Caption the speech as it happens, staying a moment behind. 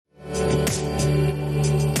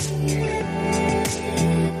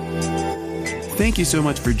Thank you so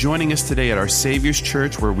much for joining us today at our Savior's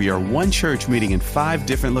Church, where we are one church meeting in 5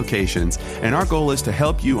 different locations. And our goal is to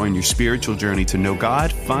help you on your spiritual journey to know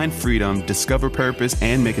God, find freedom, discover purpose,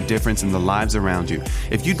 and make a difference in the lives around you.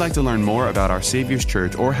 If you'd like to learn more about our Savior's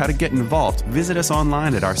Church or how to get involved, visit us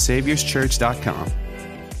online at oursaviorschurch.com.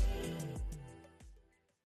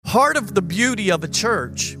 Part of the beauty of a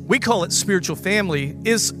church, we call it spiritual family,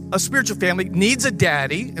 is a spiritual family needs a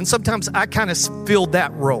daddy, and sometimes I kind of filled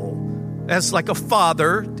that role as like a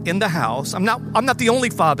father in the house. I'm not the only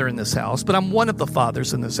father in this house, but I'm one of the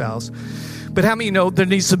fathers in this house. But how many know there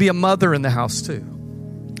needs to be a mother in the house too?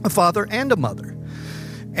 A father and a mother.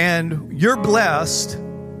 And you're blessed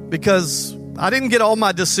because I didn't get all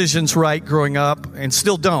my decisions right growing up, and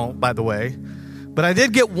still don't, by the way. But I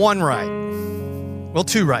did get one right. Well,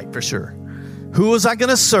 2 right for sure. Who was I going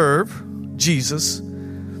to serve? Jesus.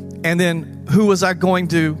 And then who was I going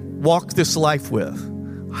to walk this life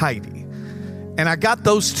with? Heidi. And I got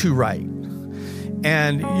those 2 right.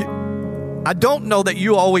 And I don't know that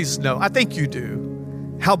you always know. I think you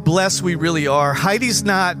do. How blessed we really are. Heidi's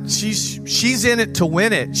not, she's in it to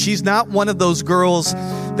win it. She's not one of those girls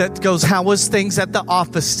that goes, how was things at the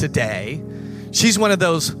office today? She's one of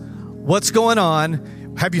those, what's going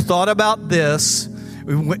on? Have you thought about this?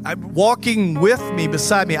 Walking with me,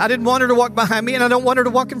 beside me. I didn't want her to walk behind me, and I don't want her to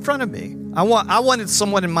walk in front of me. I wanted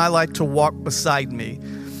someone in my life to walk beside me.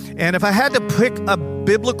 And if I had to pick a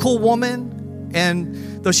biblical woman, and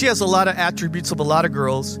though she has a lot of attributes of a lot of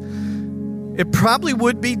girls, it probably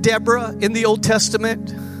would be Deborah in the Old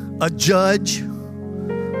Testament, a judge. And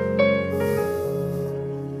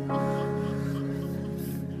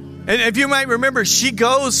if you might remember, she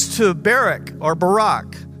goes to Barak.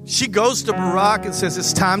 She goes to Barak and says,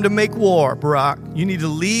 it's time to make war, Barak. You need to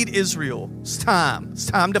lead Israel. It's time. It's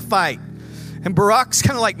time to fight. And Barak's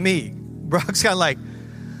kind of like me. Barak's kind of like,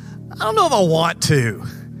 I don't know if I want to.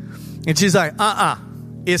 And she's like,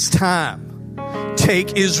 it's time.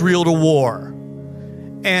 Take Israel to war.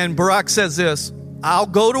 And Barak says this, I'll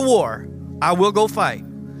go to war. I will go fight.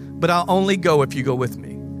 But I'll only go if you go with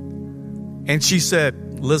me. And she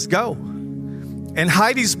said, let's go. And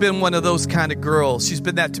Heidi's been one of those kind of girls. She's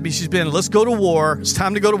been that to me. She's been, let's go to war. It's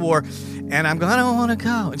time to go to war. And I'm going, I don't want to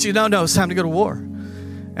go. And she, no, it's time to go to war.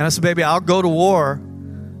 And I said, baby, I'll go to war,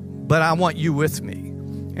 but I want you with me.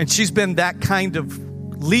 And she's been that kind of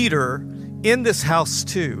leader in this house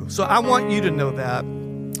too. So I want you to know that.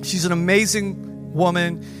 She's an amazing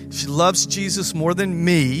woman. She loves Jesus more than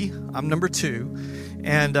me. I'm number 2.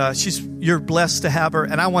 And you're blessed to have her,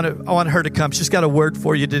 and I want her to come. She's got a word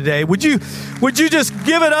for you today. Would you just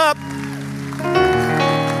give it up?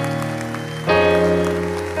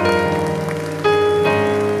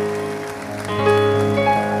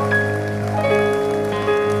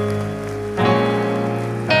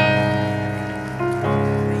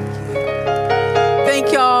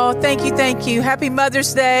 Thank y'all. Thank you. Happy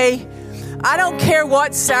Mother's Day. I don't care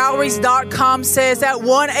what salaries.com says, that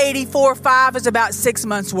 $184,500 is about 6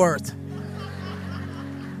 months worth.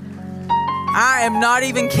 I am not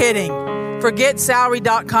even kidding. Forget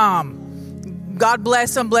salary.com. God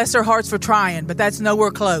bless them, bless their hearts for trying, but that's nowhere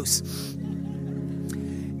close.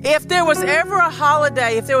 If there was ever a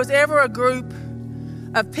holiday, if there was ever a group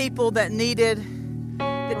of people that needed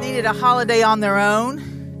a holiday on their own,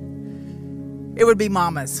 it would be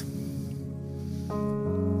mamas.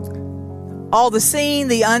 All the seen,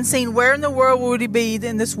 the unseen. Where in the world would he be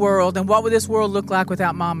in this world? And what would this world look like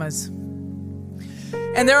without mamas?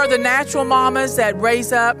 And there are the natural mamas that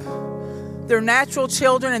raise up their natural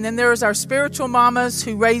children. And then there's our spiritual mamas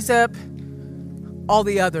who raise up all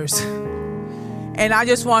the others. And I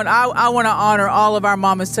want to honor all of our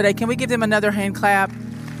mamas today. Can we give them another hand clap?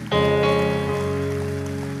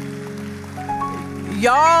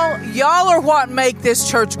 Y'all are what make this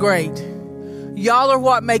church great. Y'all are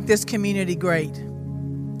what make this community great.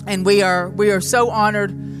 And we are so honored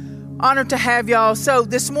to have y'all. So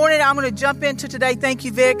this morning I'm going to jump into today. Thank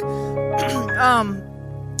you, Vic.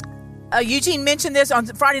 Eugene mentioned this. On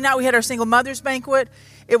Friday night we had our single mothers banquet.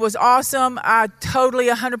 It was awesome. I totally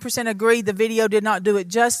 100% agree. The video did not do it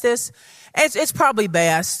justice. It's probably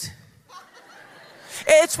best.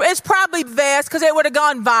 It's probably best because it would have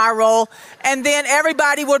gone viral, and then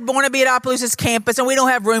everybody would want to be at Opelousas campus, and we don't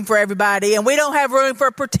have room for everybody, and we don't have room for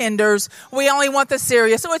pretenders. We only want the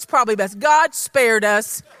serious, so it's probably best. God spared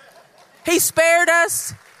us. He spared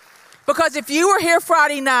us because if you were here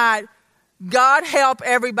Friday night, God help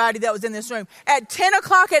everybody that was in this room. At 10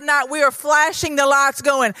 o'clock at night, we were flashing the lights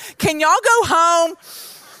going, can y'all go home?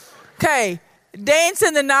 Okay.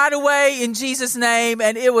 Dancing the night away in Jesus' name,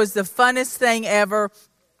 and it was the funnest thing ever.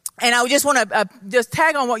 And I just want to just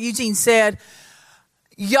tag on what Eugene said.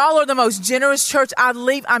 Y'all are the most generous church.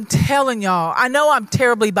 I'm telling y'all, I know I'm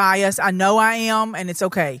terribly biased. I know I am, and it's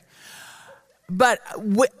okay. But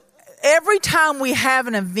every time we have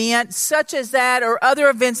an event such as that or other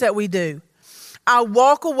events that we do, I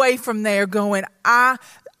walk away from there going,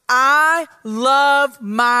 I love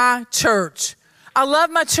my church. I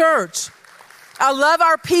love my church. I love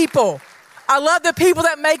our people. I love the people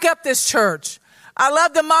that make up this church. I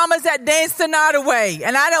love the mamas that dance the night away.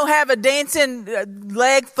 And I don't have a dancing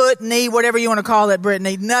leg, foot, knee, whatever you want to call it,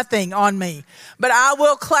 Brittany, nothing on me. But I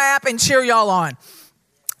will clap and cheer y'all on.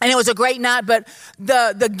 And it was a great night. But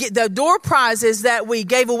the door prizes that we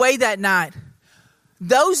gave away that night,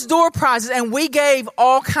 those door prizes, and we gave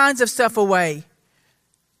all kinds of stuff away.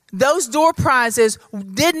 Those door prizes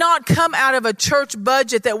did not come out of a church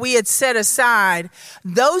budget that we had set aside.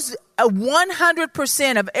 Those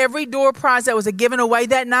 100% of every door prize that was given away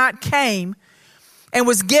that night came and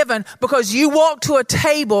was given because you walked to a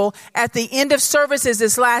table at the end of services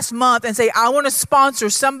this last month and say, I want to sponsor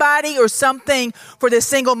somebody or something for this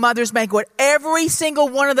single mother's banquet. Every single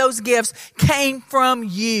one of those gifts came from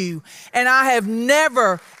you. And I have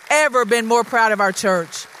never, ever been more proud of our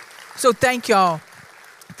church. So thank y'all.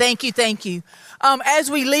 Thank you. Thank you. As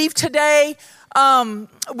we leave today,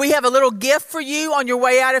 we have a little gift for you on your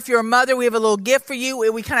way out. If you're a mother, we have a little gift for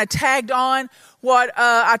you. We kind of tagged on what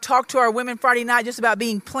I talked to our women Friday night just about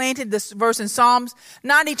being planted, this verse in Psalms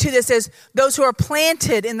 92 that says, those who are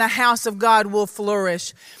planted in the house of God will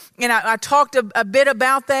flourish. And I talked a bit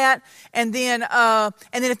about that. And then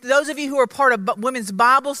if those of you who are part of women's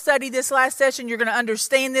Bible study this last session, you're going to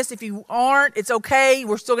understand this. If you aren't, it's okay.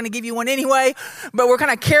 We're still going to give you one anyway. But we're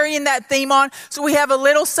kind of carrying that theme on. So we have a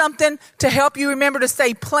little something to help you remember to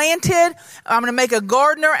stay planted. I'm going to make a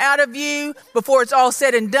gardener out of you before it's all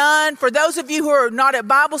said and done. For those of you who are not at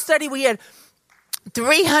Bible study, we had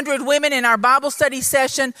 300 women in our Bible study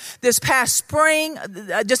session this past spring,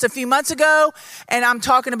 just a few months ago. And I'm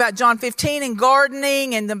talking about John 15 and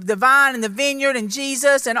gardening and the vine and the vineyard and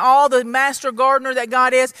Jesus and all the master gardener that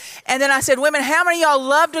God is. And then I said, women, how many of y'all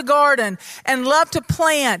love to garden and love to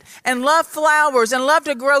plant and love flowers and love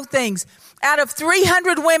to grow things? Out of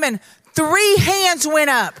 300 women, 3 hands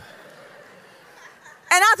went up.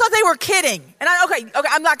 And I thought they were kidding. And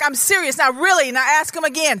I'm serious. Now really, and I asked them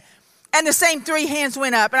again. And the same 3 hands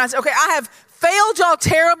went up. And I said, okay, I have failed y'all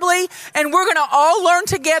terribly, and we're going to all learn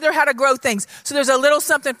together how to grow things. So there's a little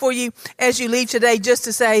something for you as you leave today just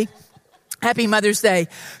to say Happy Mother's Day.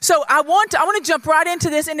 So I want to jump right into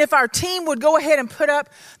this. And if our team would go ahead and put up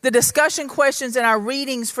the discussion questions and our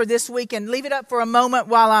readings for this week and leave it up for a moment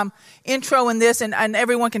while I'm introing this and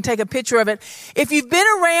everyone can take a picture of it. If you've been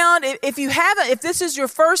around, if this is your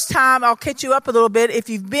first time, I'll catch you up a little bit. If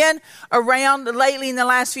you've been around lately in the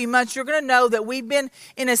last few months, you're going to know that we've been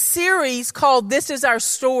in a series called This Is Our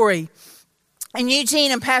Story. And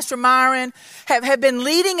Eugene and Pastor Myron have been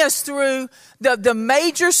leading us through the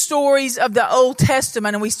major stories of the Old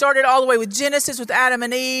Testament. And we started all the way with Genesis with Adam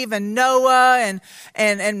and Eve and Noah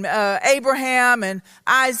and Abraham and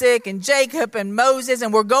Isaac and Jacob and Moses.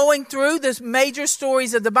 And we're going through the major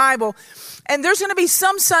stories of the Bible. And there's going to be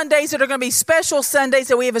some Sundays that are going to be special Sundays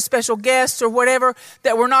that we have a special guest or whatever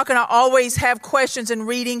that we're not going to always have questions and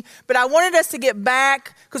reading. But I wanted us to get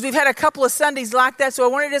back because we've had a couple of Sundays like that. So I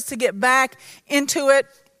wanted us to get back into it.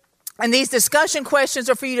 And these discussion questions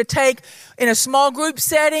are for you to take in a small group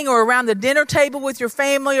setting or around the dinner table with your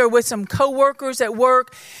family or with some coworkers at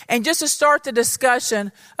work. And just to start the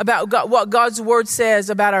discussion about what God's Word says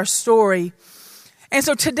about our story. And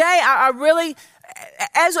so today I really,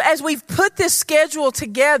 as we've put this schedule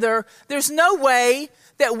together, there's no way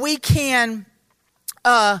that we can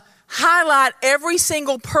highlight every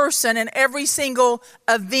single person and every single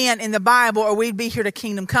event in the Bible or we'd be here to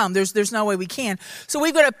Kingdom Come. There's no way we can. So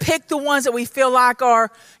we've got to pick the ones that we feel like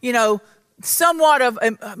are, somewhat of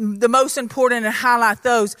the most important and highlight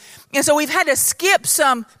those. And so we've had to skip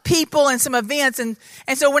some people and some events. And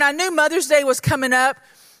so when I knew Mother's Day was coming up,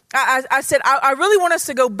 I said, I really want us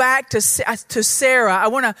to go back to Sarah. I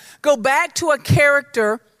want to go back to a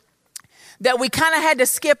character that we kind of had to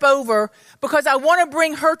skip over because I want to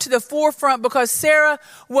bring her to the forefront because Sarah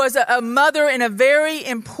was a mother in a very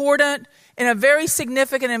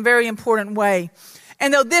significant and very important way.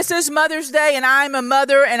 And though this is Mother's Day and I'm a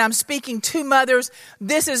mother and I'm speaking to mothers,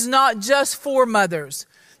 this is not just for mothers.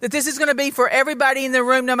 That this is going to be for everybody in the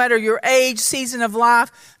room, no matter your age, season of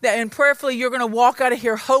life, that and prayerfully you're going to walk out of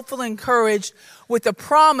here hopeful and encouraged with the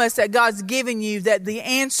promise that God's given you that the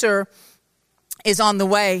answer is on the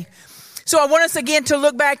way. So I want us again to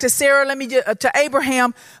look back to Sarah, to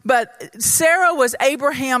Abraham, but Sarah was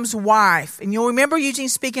Abraham's wife. And you'll remember Eugene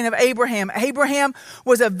speaking of Abraham. Abraham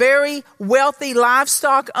was a very wealthy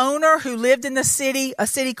livestock owner who lived in a city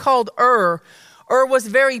called Ur. Ur was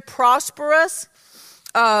very prosperous.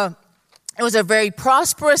 It was a very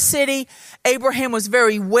prosperous city. Abraham was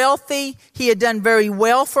very wealthy. He had done very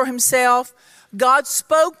well for himself. God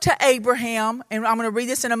spoke to Abraham, and I'm going to read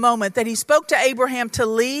this in a moment, that he spoke to Abraham to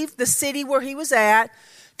leave the city where he was at,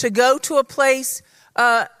 to go to a place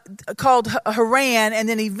called Haran, and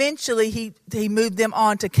then eventually he moved them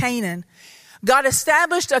on to Canaan. God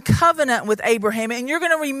established a covenant with Abraham, and you're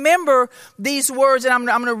going to remember these words, and I'm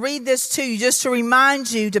going to read this to you just to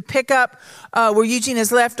remind you to pick up where Eugene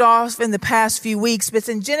has left off in the past few weeks. But it's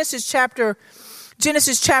in Genesis chapter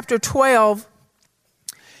 12,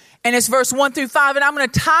 and it's verse 1 through 5. And I'm going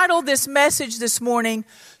to title this message this morning,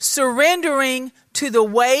 Surrendering to the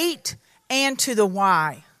Wait and to the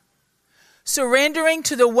Why. Surrendering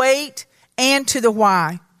to the wait and to the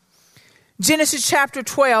why. Genesis chapter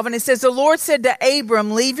 12, and it says, the Lord said to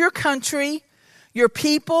Abram, leave your country, your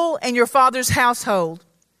people, and your father's household,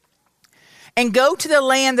 and go to the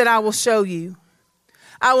land that I will show you.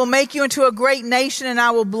 I will make you into a great nation, and I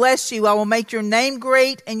will bless you. I will make your name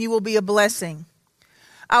great, and you will be a blessing.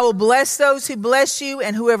 I will bless those who bless you,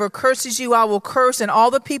 and whoever curses you I will curse, and all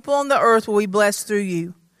the people on the earth will be blessed through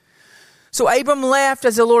you. So Abram left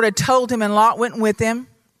as the Lord had told him, and Lot went with him.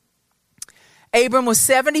 Abram was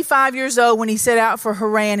 75 years old when he set out for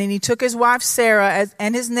Haran, and he took his wife Sarah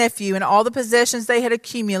and his nephew and all the possessions they had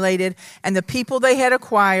accumulated and the people they had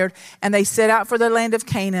acquired, and they set out for the land of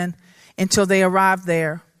Canaan until they arrived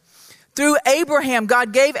there. Through Abraham,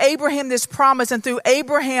 God gave Abraham this promise, and through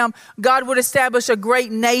Abraham, God would establish a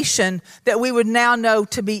great nation that we would now know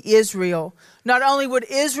to be Israel. Not only would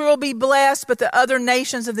Israel be blessed, but the other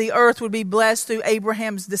nations of the earth would be blessed through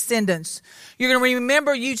Abraham's descendants. You're going to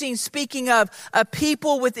remember Eugene speaking of a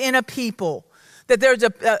people within a people. That there's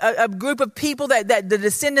a group of people that the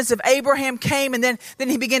descendants of Abraham came, and then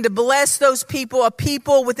he began to bless those people, a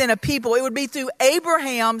people within a people. It would be through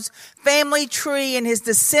Abraham's family tree and his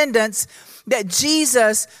descendants that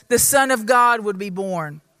Jesus, the Son of God, would be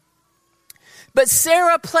born. But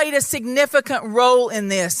Sarah played a significant role in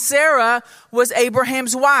this. Sarah was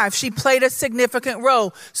Abraham's wife. She played a significant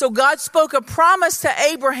role. So God spoke a promise to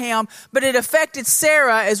Abraham, but it affected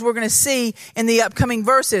Sarah, as we're going to see in the upcoming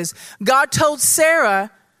verses. God told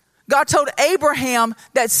Abraham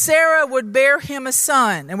that Sarah would bear him a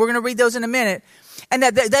son. And we're going to read those in a minute. And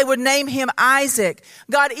that they would name him Isaac.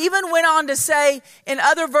 God even went on to say in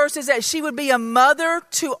other verses that she would be a mother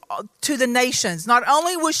to the nations. Not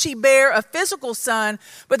only would she bear a physical son,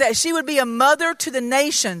 but that she would be a mother to the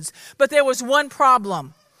nations. But there was one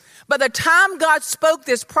problem. By the time God spoke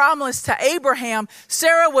this promise to Abraham,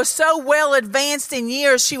 Sarah was so well advanced in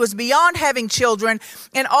years, she was beyond having children.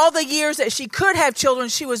 And all the years that she could have children,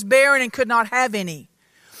 she was barren and could not have any.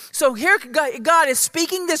 So here God is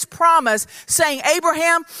speaking this promise, saying,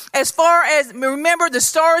 Abraham, as far as, remember the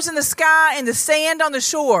stars in the sky and the sand on the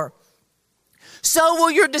shore, so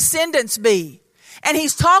will your descendants be. And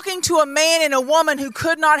he's talking to a man and a woman who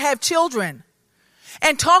could not have children.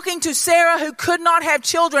 And talking to Sarah who could not have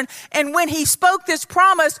children. And when he spoke this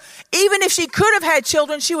promise, even if she could have had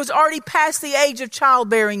children, she was already past the age of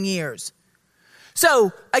childbearing years.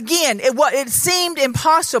 So again, it seemed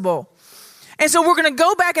impossible. And so we're going to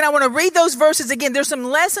go back, and I want to read those verses again. There's some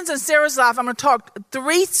lessons in Sarah's life. I'm going to talk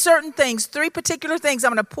three particular things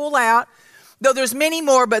I'm going to pull out, though there's many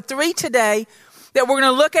more, but three today that we're going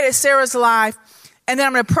to look at Sarah's life. And then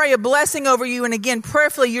I'm going to pray a blessing over you. And again,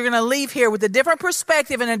 prayerfully, you're going to leave here with a different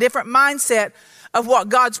perspective and a different mindset of what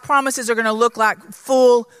God's promises are going to look like,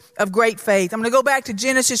 full of great faith. I'm going to go back to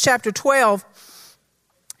Genesis chapter 12.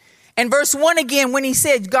 And verse 1 again, when he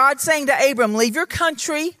said, God saying to Abram, leave your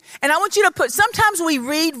country. And I want you to sometimes we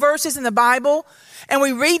read verses in the Bible and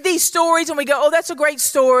we read these stories and we go, oh, that's a great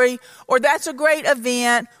story, or that's a great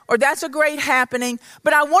event, or that's a great happening.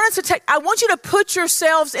 But I want you to put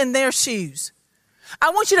yourselves in their shoes.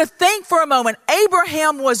 I want you to think for a moment.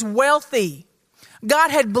 Abraham was wealthy.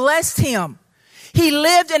 God had blessed him. He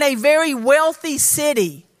lived in a very wealthy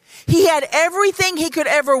city. He had everything he could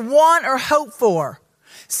ever want or hope for.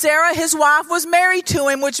 Sarah, his wife, was married to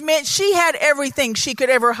him, which meant she had everything she could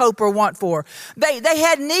ever hope or want for. They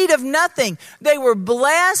had need of nothing. They were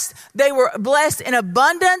blessed. They were blessed in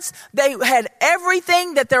abundance. They had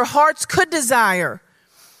everything that their hearts could desire.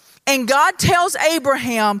 And God tells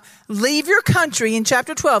Abraham, leave your country in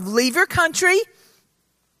chapter 12. Leave your country.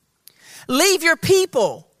 Leave your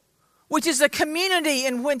people, which is the community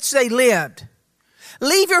in which they lived.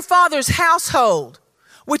 Leave your father's household,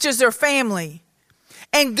 which is their family,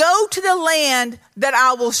 and go to the land that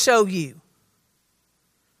I will show you.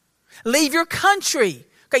 Leave your country.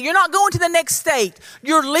 Okay, you're not going to the next state.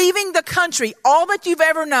 You're leaving the country, all that you've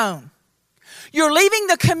ever known. You're leaving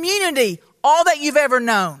the community, all that you've ever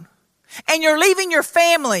known. And you're leaving your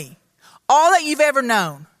family, all that you've ever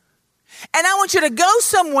known. And I want you to go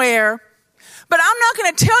somewhere, but I'm not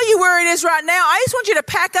going to tell you where it is right now. I just want you to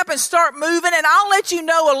pack up and start moving, and I'll let you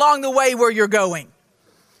know along the way where you're going.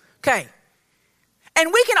 Okay.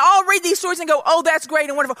 And we can all read these stories and go, oh, that's great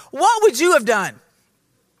and wonderful. What would you have done?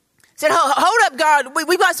 Said, hold up, God,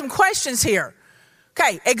 we've got some questions here.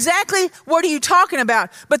 Okay, exactly what are you talking about?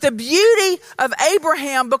 But the beauty of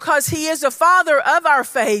Abraham, because he is the father of our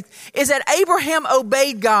faith, is that Abraham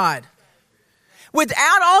obeyed God.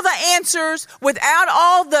 Without all the answers, without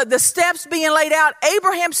all the steps being laid out,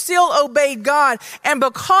 Abraham still obeyed God. And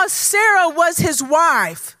because Sarah was his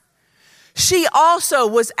wife, she also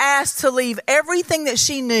was asked to leave everything that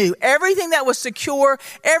she knew, everything that was secure,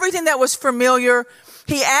 everything that was familiar.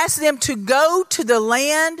 He asked them to go to the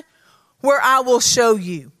land where I will show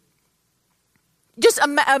you. Just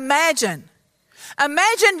imagine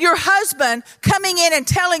your husband coming in and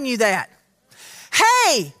telling you that.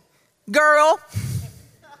 Hey, girl,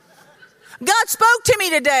 God spoke to me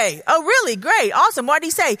today. Oh, really? Great. Awesome. What did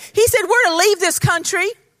he say? He said, we're to leave this country.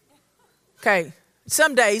 Okay.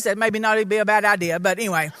 Some days that maybe not be a bad idea, but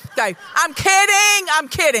anyway. Okay. I'm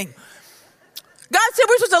kidding. God said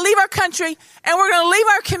we're supposed to leave our country and we're going to leave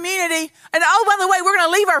our community. And oh, by the way, we're going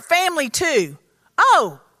to leave our family too.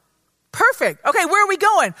 Oh, perfect. Okay, where are we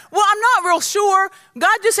going? Well, I'm not real sure.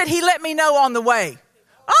 God just said he let me know on the way.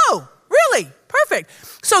 Oh, really? Perfect.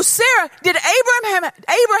 So Sarah, did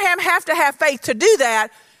Abraham have to have faith to do that?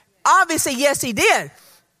 Obviously, yes, he did.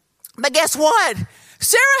 But guess what?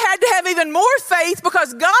 Sarah had to have even more faith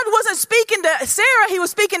because God wasn't speaking to Sarah. He was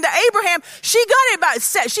speaking to Abraham. She got it about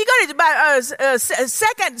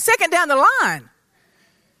second down the line.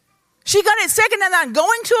 She got it second down the line,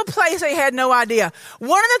 going to a place they had no idea.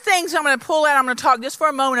 One of the things I'm going to pull out, I'm going to talk just for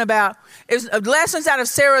a moment about, is lessons out of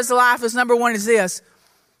Sarah's life. Is number one is this.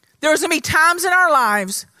 There's going to be times in our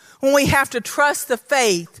lives when we have to trust the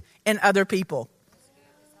faith in other people.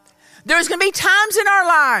 There's going to be times in our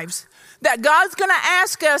lives that God's going to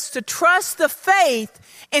ask us to trust the faith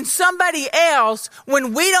in somebody else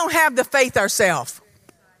when we don't have the faith ourselves.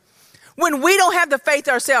 When we don't have the faith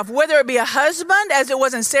ourselves, whether it be a husband, as it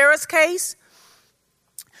was in Sarah's case,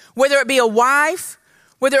 whether it be a wife,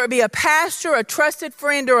 whether it be a pastor, a trusted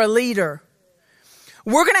friend, or a leader.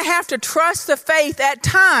 We're going to have to trust the faith at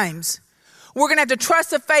times. We're going to have to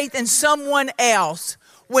trust the faith in someone else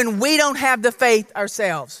when we don't have the faith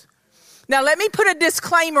ourselves. Now, let me put a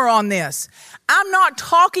disclaimer on this. I'm not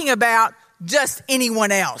talking about just anyone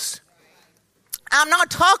else. I'm not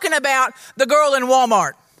talking about the girl in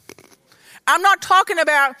Walmart. I'm not talking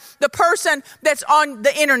about the person that's on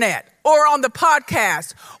the internet or on the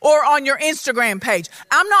podcast or on your Instagram page.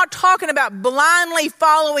 I'm not talking about blindly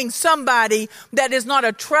following somebody that is not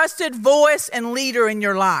a trusted voice and leader in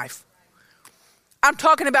your life. I'm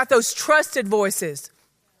talking about those trusted voices.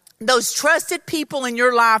 Those trusted people in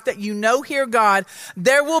your life that you know hear God.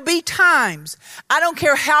 There will be times, I don't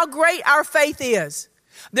care how great our faith is,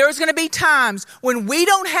 there's going to be times when we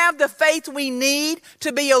don't have the faith we need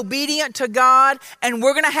to be obedient to God, and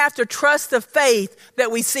we're going to have to trust the faith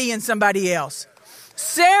that we see in somebody else.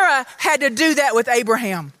 Sarah had to do that with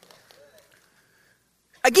Abraham.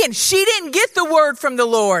 Again, she didn't get the word from the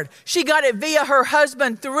Lord. She got it via her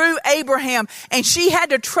husband through Abraham, and she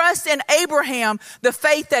had to trust in Abraham the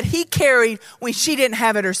faith that he carried when she didn't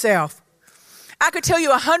have it herself. I could tell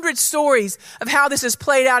you 100 stories of how this has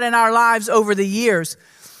played out in our lives over the years,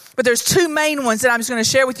 but there's two main ones that I'm just going to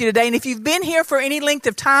share with you today. And if you've been here for any length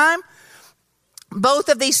of time, both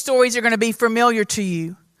of these stories are going to be familiar to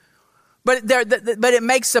you. But it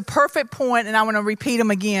makes a perfect point, and I want to repeat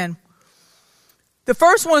them again. The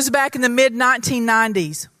first one was back in the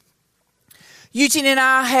mid-1990s. Eugene and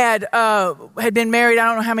I had been married, I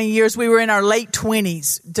don't know how many years. We were in our late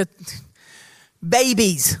 20s.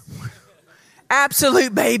 Babies.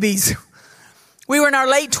 Absolute babies. We were in our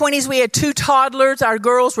late 20s. We had 2 toddlers. Our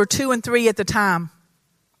girls were 2 and 3 at the time.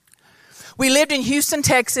 We lived in Houston,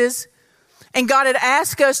 Texas, and God had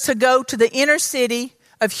asked us to go to the inner city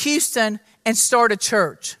of Houston and start a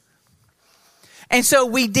church. And so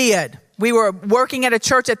we did. We were working at a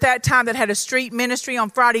church at that time that had a street ministry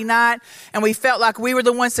on Friday night, and we felt like we were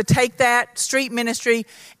the ones to take that street ministry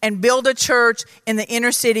and build a church in the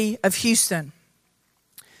inner city of Houston.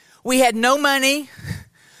 We had no money.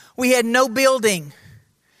 We had no building.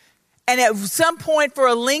 And at some point for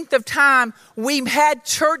a length of time, we had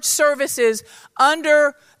church services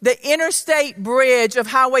under the interstate bridge of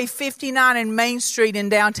Highway 59 and Main Street in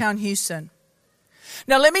downtown Houston.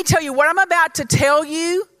 Now, let me tell you, what I'm about to tell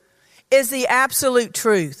you is the absolute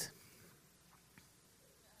truth.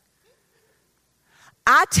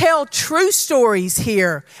 I tell true stories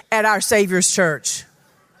here at Our Savior's Church.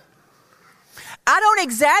 I don't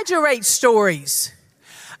exaggerate stories.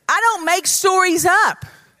 I don't make stories up.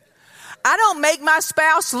 I don't make my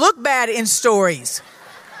spouse look bad in stories.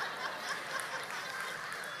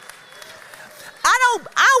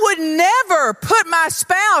 I would never put my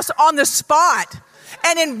spouse on the spot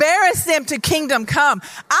and embarrass them to kingdom come.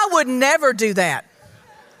 I would never do that.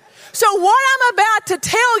 So what I'm about to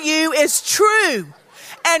tell you is true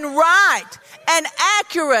and right and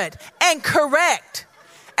accurate and correct.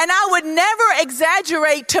 And I would never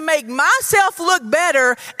exaggerate to make myself look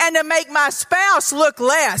better and to make my spouse look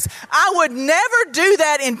less. I would never do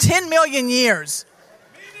that in 10 million years.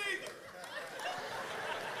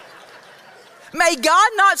 May God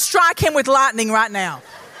not strike him with lightning right now.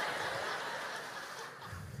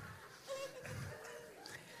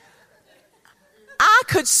 I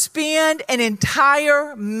could spend an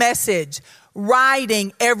entire message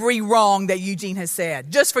righting every wrong that Eugene has said,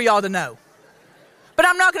 just for y'all to know. But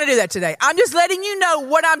I'm not going to do that today. I'm just letting you know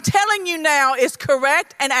what I'm telling you now is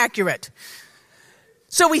correct and accurate.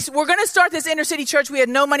 So we're going to start this inner city church. We had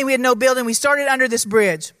no money. We had no building. We started under this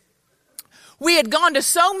bridge. We had gone to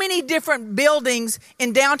so many different buildings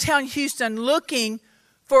in downtown Houston looking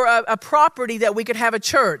for a property that we could have a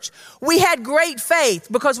church. We had great faith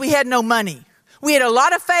because we had no money. We had a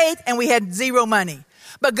lot of faith and we had zero money.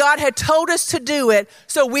 But God had told us to do it,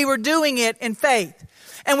 so we were doing it in faith.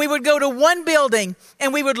 And we would go to one building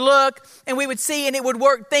and we would look and we would see and it would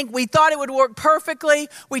work. We thought it would work perfectly.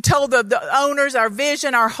 We told the owners our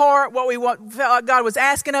vision, our heart, what God was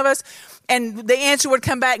asking of us. And the answer would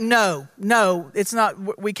come back, no, it's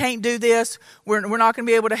not. We can't do this. We're not going to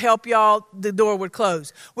be able to help y'all. The door would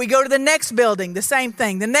close. We go to the next building, the same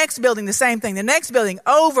thing. The next building, the same thing. The next building,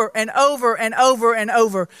 over and over and over and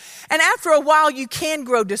over. And after a while, you can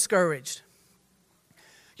grow discouraged.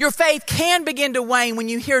 Your faith can begin to wane when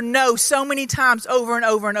you hear no so many times over and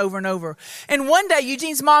over and over and over. And one day,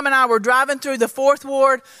 Eugene's mom and I were driving through the 4th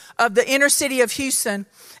Ward of the inner city of Houston,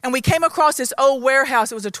 and we came across this old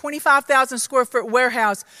warehouse. It was a 25,000 square foot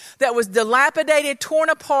warehouse that was dilapidated, torn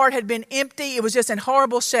apart, had been empty. It was just in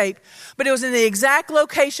horrible shape, but it was in the exact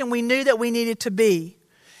location we knew that we needed to be.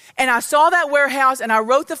 And I saw that warehouse and I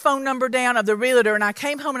wrote the phone number down of the realtor, and I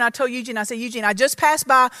came home and I told Eugene, I said, Eugene, I just passed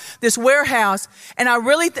by this warehouse and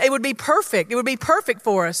it would be perfect. It would be perfect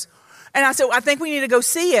for us. And I said, I think we need to go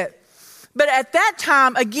see it. But at that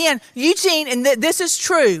time, again, Eugene, and this is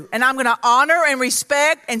true, and I'm going to honor and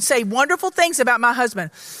respect and say wonderful things about my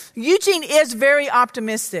husband. Eugene is very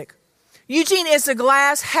optimistic. Eugene is a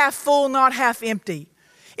glass half full, not half empty.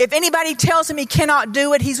 If anybody tells him he cannot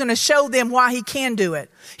do it, he's going to show them why he can do it.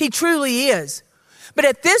 He truly is. But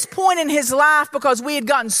at this point in his life, because we had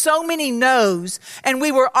gotten so many no's and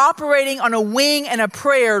we were operating on a wing and a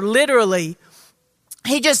prayer, literally,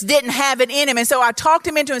 he just didn't have it in him. And so I talked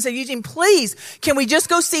him into it and said, Eugene, please, can we just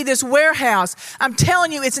go see this warehouse? I'm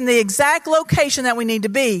telling you, it's in the exact location that we need to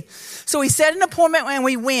be. So we set an appointment and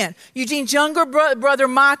we went. Eugene's younger brother,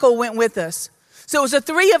 Michael, went with us. So it was the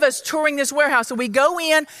three of us touring this warehouse. So we go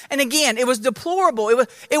in, and again, it was deplorable. It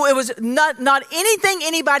was not anything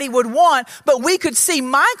anybody would want, but we could see,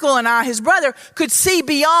 Michael and I, his brother, could see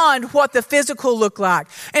beyond what the physical looked like.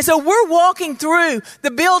 And so we're walking through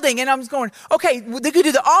the building, and I'm going, okay, we could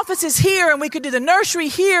do the offices here, and we could do the nursery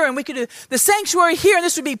here, and we could do the sanctuary here, and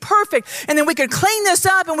this would be perfect. And then we could clean this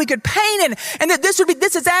up, and we could paint it, and this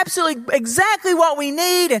is absolutely exactly what we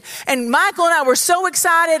need. And Michael and I were so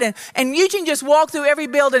excited, and Eugene just walked through every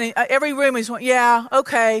building, every room. He's went, yeah,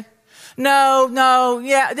 okay. No,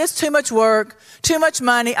 yeah, this is too much work, too much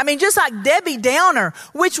money. I mean, just like Debbie Downer,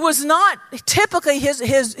 which was not typically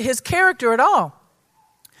his character at all.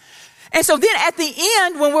 And so then at the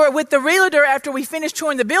end, when we're with the realtor after we finished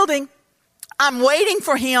touring the building, I'm waiting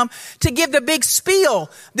for him to give the big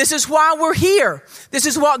spiel. This is why we're here. This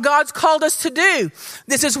is what God's called us to do.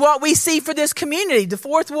 This is what we see for this community. The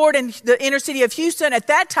 4th Ward in the inner city of Houston at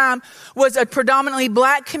that time was a predominantly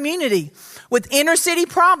black community with inner city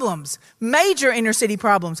problems, major inner city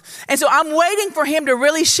problems. And so I'm waiting for him to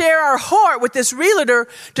really share our heart with this realtor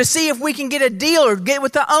to see if we can get a deal or get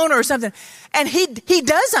with the owner or something. And he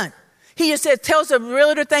doesn't. He just tells the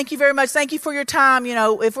realtor, thank you very much. Thank you for your time. You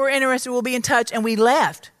know, if we're interested, we'll be in touch. And we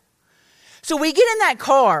left. So we get in that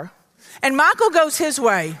car and Michael goes his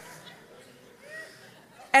way.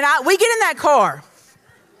 And we get in that car.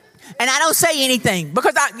 And I don't say anything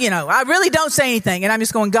because I really don't say anything. And I'm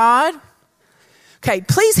just going, God, okay,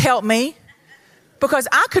 please help me because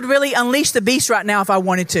I could really unleash the beast right now if I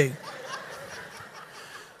wanted to.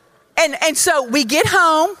 And so we get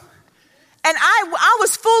home and I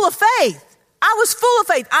was full of faith. I was full of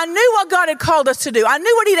faith. I knew what God had called us to do. I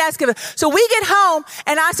knew what he'd asked of us. So we get home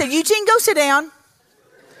and I said, Eugene, go sit down.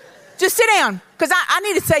 Just sit down because I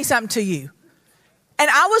need to say something to you. And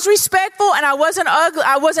I was respectful and I wasn't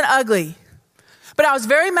ugly. But I was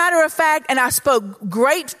very matter of fact and I spoke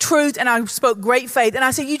great truth and I spoke great faith. And I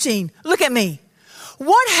said, Eugene, look at me.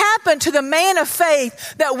 What happened to the man of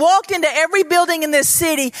faith that walked into every building in this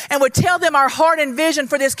city and would tell them our heart and vision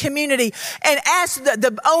for this community and ask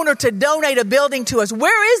the owner to donate a building to us?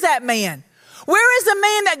 Where is that man? Where is the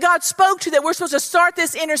man that God spoke to that we're supposed to start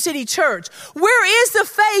this inner city church? Where is the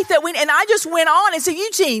faith that and I just went on and said,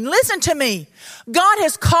 Eugene, listen to me. God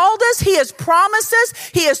has called us. He has promised us.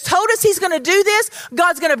 He has told us he's going to do this.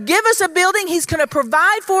 God's going to give us a building. He's going to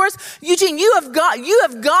provide for us. Eugene, you have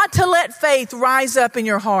got to let faith rise up in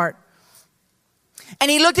your heart.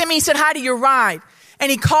 And he looked at me and said, Heidi, you're right.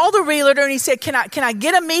 And he called the realtor and he said, can I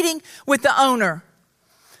get a meeting with the owner?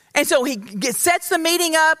 And so he sets the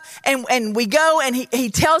meeting up and we go and he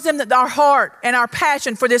tells them that our heart and our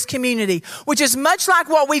passion for this community, which is much like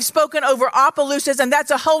what we've spoken over Opelousas, and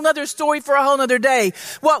that's a whole nother story for a whole nother day.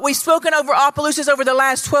 What we've spoken over Opelousas over the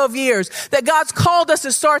last 12 years, that God's called us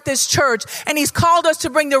to start this church and he's called us to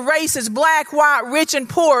bring the races, black, white, rich, and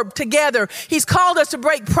poor together. He's called us to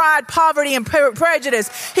break pride, poverty, and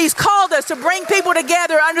prejudice. He's called us to bring people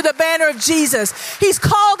together under the banner of Jesus. He's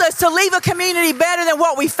called us to leave a community better than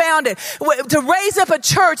what we found it, to raise up a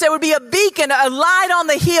church that would be a beacon, a light on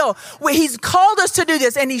the hill. He's called us to do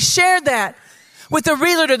this, and he shared that with the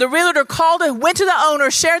realtor. The realtor went to the owner,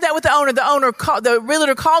 shared that with the owner. The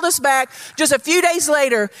realtor called us back just a few days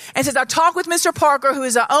later and says, I talked with Mr. Parker, who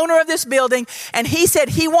is the owner of this building, and he said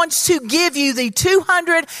he wants to give you the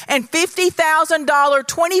 $250,000,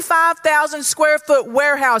 25,000 square foot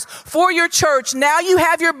warehouse for your church. Now you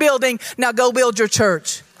have your building. Now go build your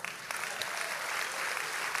church.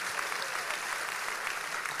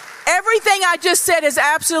 Everything I just said is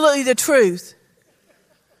absolutely the truth.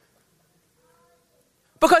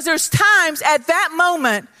 Because there's times at that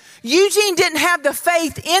moment, Eugene didn't have the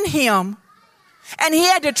faith in him, and he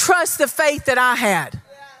had to trust the faith that I had.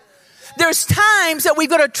 There's times that we've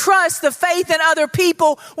got to trust the faith in other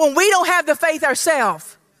people when we don't have the faith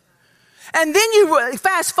ourselves. And then you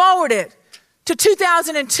fast forward it to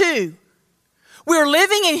 2002. We're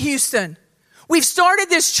living in Houston. We've started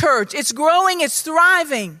this church. It's growing. It's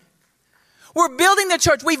thriving. We're building the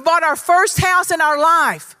church. We've bought our first house in our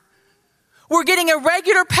life. We're getting a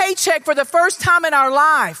regular paycheck for the first time in our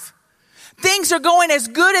life. Things are going as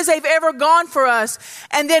good as they've ever gone for us.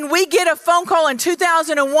 And then we get a phone call in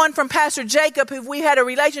 2001 from Pastor Jacob, who we had a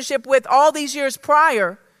relationship with all these years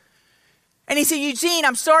prior. And he said, Eugene,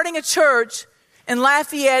 I'm starting a church in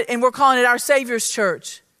Lafayette, and we're calling it Our Savior's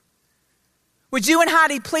Church. Would you and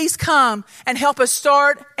Heidi please come and help us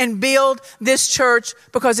start and build this church,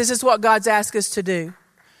 because this is what God's asked us to do.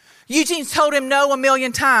 Eugene told him no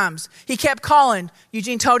 1,000,000 times. He kept calling.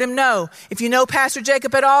 Eugene told him no. If you know Pastor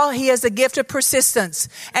Jacob at all, he has the gift of persistence,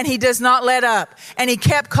 and he does not let up. And he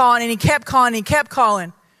kept calling, and he kept calling, and he kept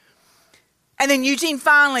calling. And then Eugene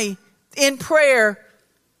finally, in prayer,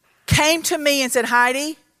 came to me and said,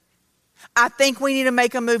 Heidi, I think we need to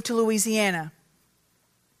make a move to Louisiana.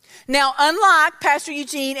 Now, unlike Pastor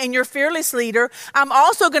Eugene and your fearless leader, I'm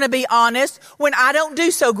also going to be honest when I don't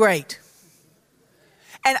do so great.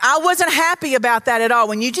 And I wasn't happy about that at all.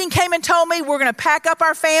 When Eugene came and told me we're going to pack up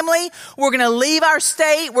our family, we're going to leave our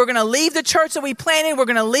state, we're going to leave the church that we planted, we're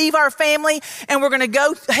going to leave our family, and we're going to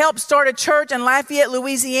go help start a church in Lafayette,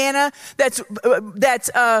 Louisiana that's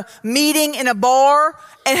meeting in a bar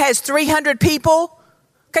and has 300 people.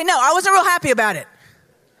 Okay, no, I wasn't real happy about it.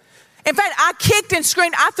 In fact, I kicked and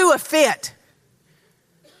screamed. I threw a fit.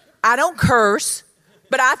 I don't curse,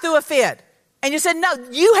 but I threw a fit. And you said, no,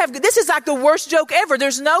 this is like the worst joke ever.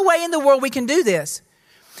 There's no way in the world we can do this.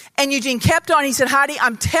 And Eugene kept on. He said, Heidi,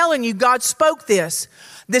 I'm telling you, God spoke this.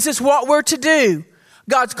 This is what we're to do.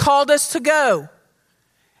 God's called us to go.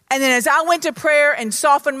 And then as I went to prayer and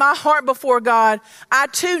softened my heart before God, I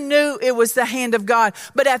too knew it was the hand of God.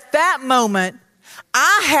 But at that moment,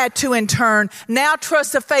 I had to in turn now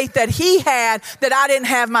trust the faith that he had that I didn't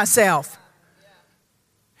have myself.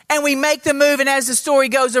 And we make the move, and as the story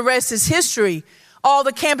goes, the rest is history. All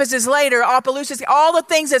the campuses later, Opelousas, all the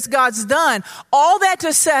things that God's done, all that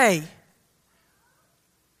to say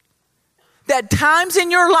that times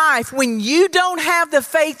in your life when you don't have the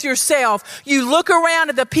faith yourself, you look around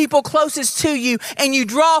at the people closest to you and you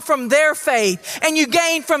draw from their faith and you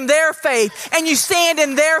gain from their faith and you stand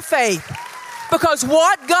in their faith. Because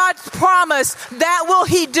what God's promised, that will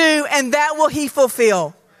He do and that will He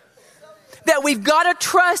fulfill. That we've got to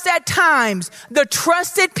trust at times the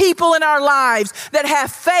trusted people in our lives that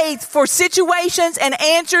have faith for situations and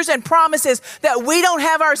answers and promises that we don't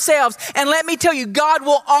have ourselves. And let me tell you, God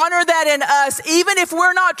will honor that in us. Even if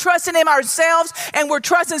we're not trusting Him ourselves and we're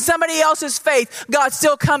trusting somebody else's faith, God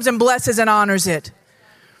still comes and blesses and honors it.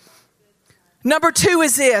 Number 2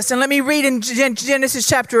 is this, and let me read in Genesis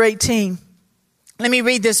chapter 18. Let me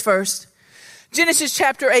read this first. Genesis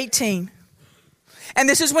chapter 18. And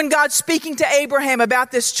this is when God's speaking to Abraham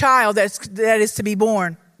about this child that is to be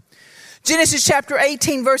born. Genesis chapter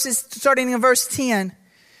 18, starting in verse 10.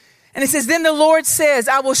 And it says, then the Lord says,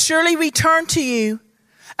 I will surely return to you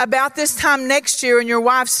about this time next year, and your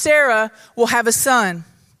wife Sarah will have a son.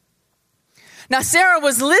 Now Sarah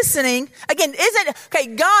was listening. Again,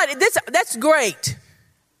 God, that's great.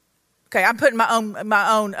 Okay, I'm putting my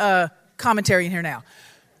own commentary in here now.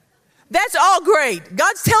 That's all great.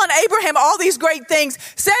 God's telling Abraham all these great things.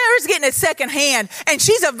 Sarah's getting it secondhand, and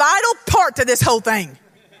she's a vital part to this whole thing.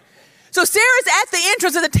 So Sarah's at the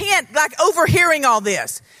entrance of the tent, like overhearing all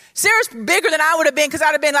this. Sarah's bigger than I would have been, because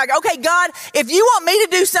I'd have been like, okay, God, if you want me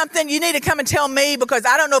to do something, you need to come and tell me, because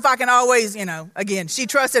I don't know if I can always, again, she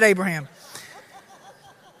trusted Abraham.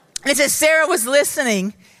 And it says Sarah was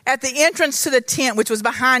listening at the entrance to the tent, which was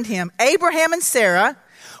behind him. Abraham and Sarah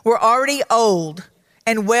were already old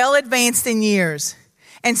and well advanced in years.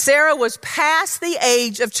 And Sarah was past the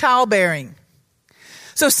age of childbearing.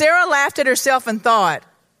 So Sarah laughed at herself and thought,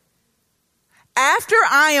 after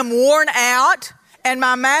I am worn out and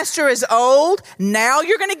my master is old, now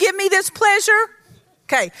you're going to give me this pleasure?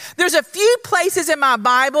 Okay, there's a few places in my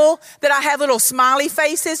Bible that I have little smiley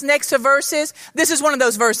faces next to verses. This is one of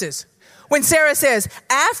those verses. When Sarah says,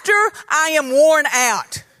 after I am worn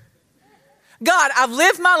out. God, I've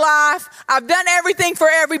lived my life. I've done everything for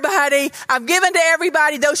everybody. I've given to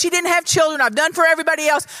everybody. Though she didn't have children, I've done for everybody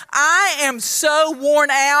else. I am so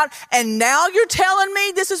worn out. And now you're telling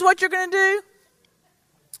me this is what you're going to do?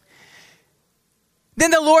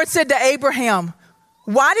 Then the Lord said to Abraham,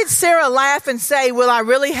 why did Sarah laugh and say, will I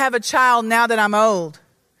really have a child now that I'm old?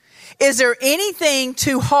 Is there anything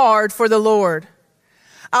too hard for the Lord?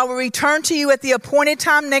 I will return to you at the appointed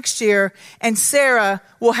time next year, and Sarah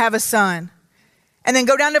will have a son. And then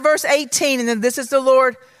go down to verse 18, and then this is the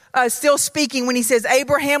Lord still speaking when he says,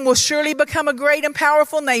 Abraham will surely become a great and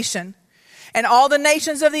powerful nation, and all the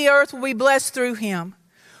nations of the earth will be blessed through him.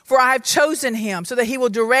 For I have chosen him so that he will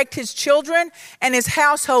direct his children and his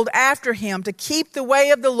household after him to keep the way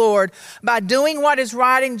of the Lord by doing what is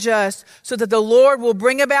right and just, so that the Lord will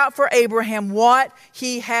bring about for Abraham what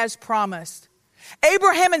he has promised.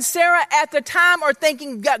 Abraham and Sarah at the time are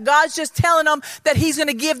thinking God's just telling them that he's going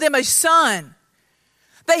to give them a son.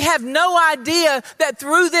 They have no idea that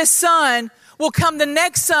through this son will come the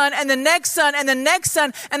next son and the next son and the next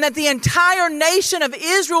son, and that the entire nation of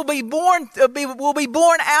Israel will be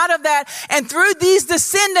born out of that. And through these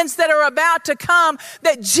descendants that are about to come,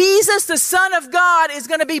 that Jesus, the Son of God, is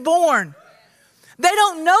going to be born. They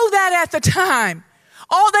don't know that at the time.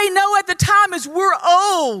 All they know at the time is we're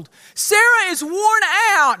old. Sarah is worn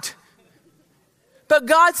out. But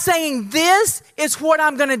God's saying, this is what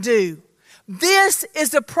I'm going to do. This is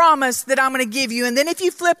the promise that I'm going to give you. And then if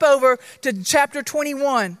you flip over to chapter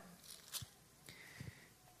 21,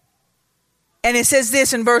 and it says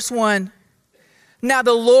this in verse 1. Now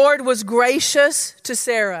the Lord was gracious to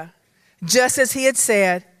Sarah, just as he had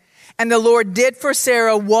said, and the Lord did for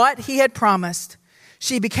Sarah what he had promised.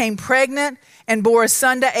 She became pregnant and bore a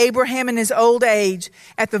son to Abraham in his old age,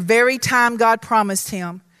 at the very time God promised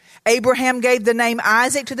him. Abraham gave the name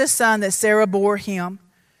Isaac to the son that Sarah bore him.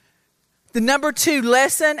 The number 2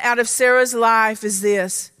 lesson out of Sarah's life is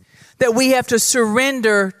this, that we have to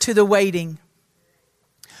surrender to the waiting.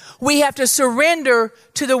 We have to surrender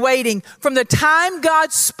to the waiting. From the time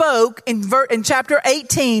God spoke in chapter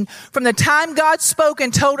 18, from the time God spoke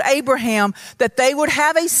and told Abraham that they would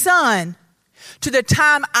have a son, to the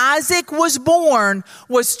time Isaac was born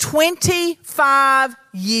was 25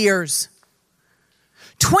 years.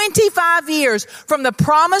 25 years from the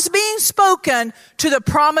promise being spoken to the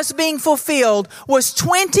promise being fulfilled was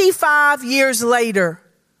 25 years later.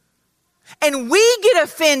 And we get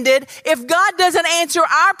offended if God doesn't answer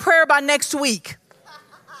our prayer by next week.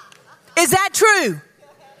 Is that true?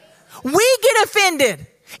 We get offended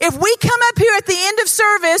If we come up here at the end of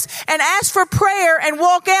service and ask for prayer and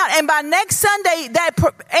walk out, and by next Sunday that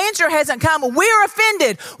answer hasn't come, we're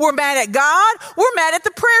offended. We're mad at God. We're mad at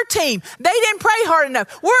the prayer team. They didn't pray hard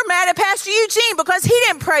enough. We're mad at Pastor Eugene because he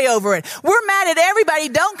didn't pray over it. We're mad at everybody.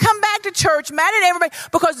 Don't come back to church. Mad at everybody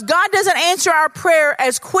because God doesn't answer our prayer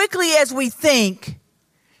as quickly as we think.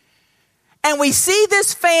 And we see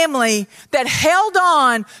this family that held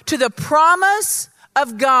on to the promise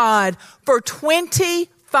of God for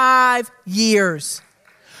 25 years.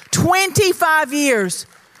 25 years.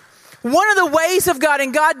 One of the ways of God,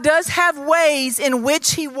 and God does have ways in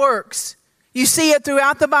which he works. You see it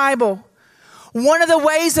throughout the Bible. One of the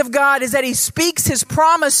ways of God is that he speaks his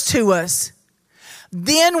promise to us.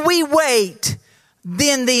 Then we wait.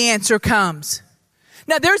 Then the answer comes.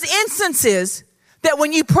 Now there's instances that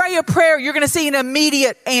when you pray a prayer, you're going to see an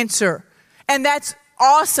immediate answer. And that's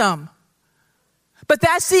awesome. But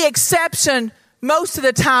that's the exception most of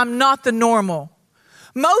the time, not the normal.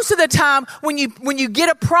 Most of the time, when you get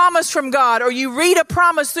a promise from God or you read a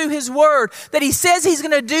promise through his word that he says he's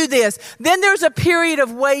going to do this, then there's a period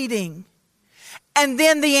of waiting. And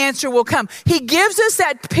then the answer will come. He gives us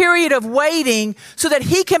that period of waiting so that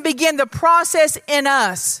he can begin the process in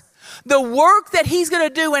us. The work that he's going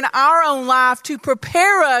to do in our own life to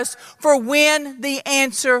prepare us for when the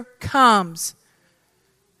answer comes.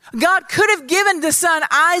 God could have given the son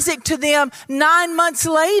Isaac to them 9 months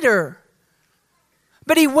later.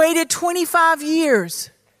 But he waited 25 years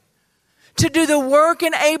to do the work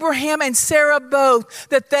in Abraham and Sarah both,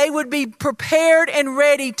 that they would be prepared and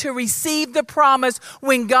ready to receive the promise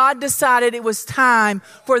when God decided it was time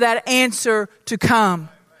for that answer to come.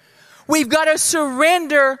 We've got to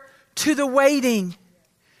surrender to the waiting.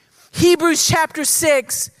 Hebrews chapter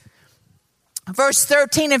 6, verse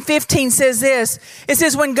 13 and 15 says this. It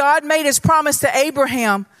says, when God made his promise to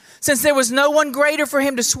Abraham, since there was no one greater for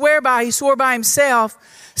him to swear by, he swore by himself,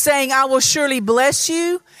 saying, I will surely bless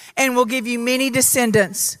you and will give you many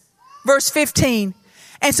descendants. Verse 15.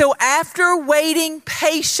 And so after waiting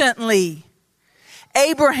patiently,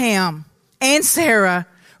 Abraham and Sarah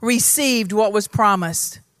received what was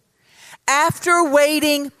promised. After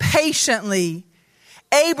waiting patiently,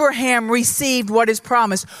 Abraham received what is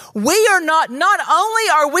promised. We are not only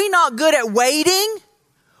are we not good at waiting,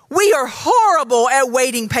 we are horrible at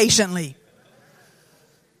waiting patiently.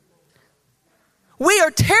 We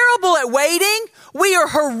are terrible at waiting. We are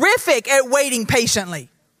horrific at waiting patiently.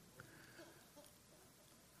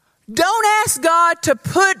 Don't ask God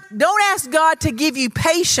to give you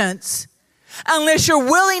patience unless you're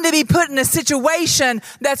willing to be put in a situation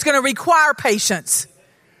that's going to require patience.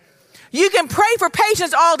 You can pray for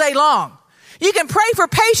patience all day long. You can pray for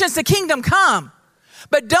patience to kingdom come.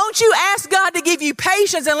 But don't you ask God to give you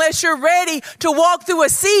patience unless you're ready to walk through a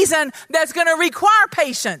season that's going to require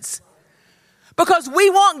patience. Because we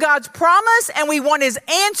want God's promise and we want his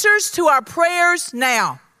answers to our prayers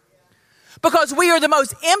now. Because we are the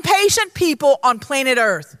most impatient people on planet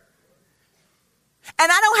Earth.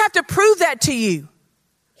 And I don't have to prove that to you.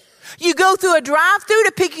 You go through a drive-thru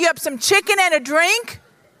to pick you up some chicken and a drink.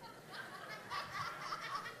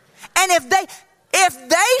 And if they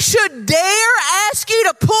should dare ask you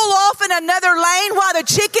to pull off in another lane while the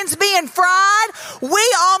chicken's being fried,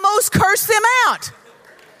 we almost curse them out.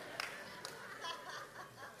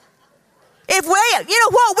 You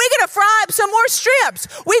know what? We're going to fry up some more strips.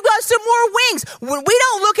 We've got some more wings. We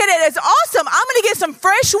don't look at it as awesome. I'm going to get some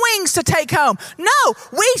fresh wings to take home. No,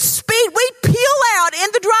 we peel out in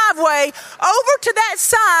the driveway over to that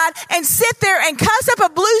side and sit there and cuss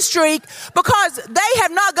up a blue streak because they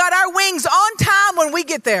have not got our wings on time when we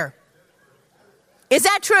get there. Is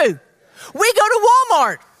that true? We go to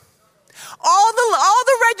Walmart. All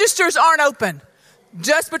the registers aren't open.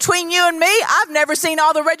 Just between you and me, I've never seen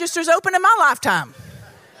all the registers open in my lifetime.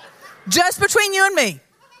 Just between you and me.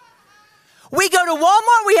 We go to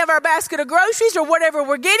Walmart, we have our basket of groceries or whatever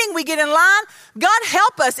we're getting, we get in line. God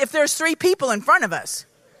help us if there's 3 people in front of us.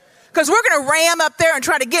 Because we're going to ram up there and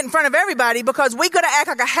try to get in front of everybody because we're going to act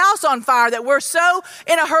like a house on fire that we're so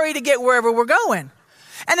in a hurry to get wherever we're going.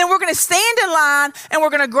 And then we're going to stand in line and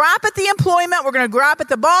we're going to gripe at the employment. We're going to gripe at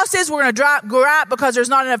the bosses. We're going to gripe because there's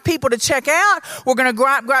not enough people to check out. We're going to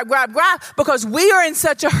gripe because we are in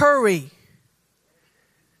such a hurry.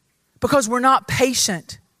 Because we're not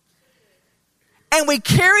patient. And we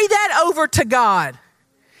carry that over to God.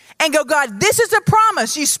 And go, God, this is a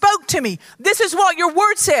promise. You spoke to me. This is what your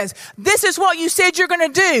word says. This is what you said you're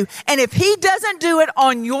going to do. And if he doesn't do it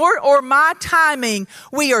on your or my timing,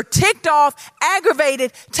 we are ticked off,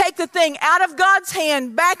 aggravated, take the thing out of God's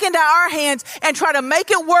hand, back into our hands, and try to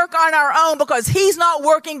make it work on our own because he's not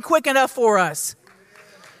working quick enough for us.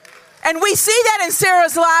 And we see that in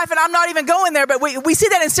Sarah's life, and I'm not even going there, but we see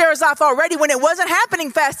that in Sarah's life already. When it wasn't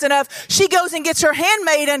happening fast enough, she goes and gets her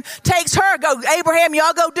handmaiden, takes her, go, Abraham,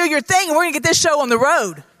 y'all go do your thing, and we're going to get this show on the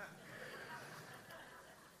road.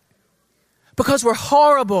 Because we're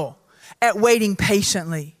horrible at waiting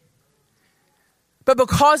patiently. But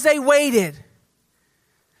because they waited,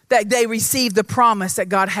 that they received the promise that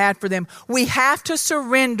God had for them. We have to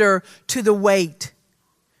surrender to the wait.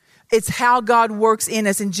 It's how God works in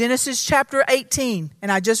us. In Genesis chapter 18,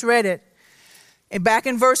 and I just read it, and back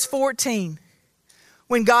in verse 14,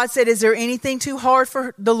 when God said, is there anything too hard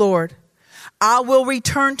for the Lord? I will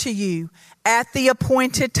return to you at the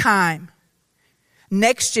appointed time.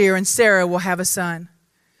 Next year, and Sarah will have a son.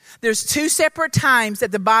 There's two separate times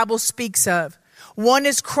that the Bible speaks of. One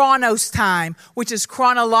is chronos time, which is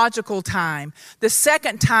chronological time. The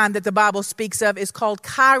second time that the Bible speaks of is called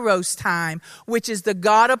kairos time, which is the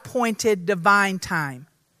God-appointed divine time.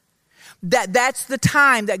 That's the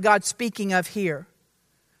time that God's speaking of here.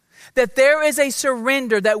 That there is a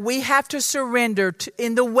surrender that we have to surrender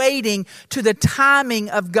in the waiting to the timing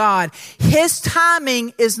of God. His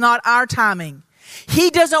timing is not our timing. He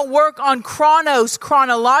doesn't work on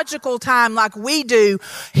chronological time like we do.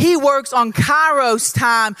 He works on kairos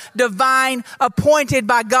time, divine, appointed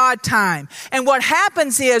by God time. And what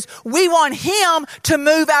happens is we want him to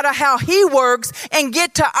move out of how he works and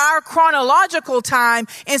get to our chronological time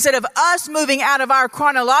instead of us moving out of our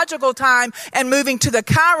chronological time and moving to the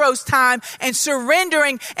kairos time and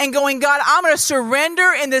surrendering and going, God, I'm going to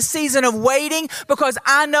surrender in this season of waiting because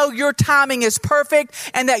I know your timing is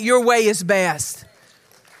perfect and that your way is best.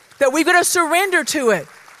 That we've got to surrender to it.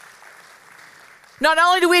 Not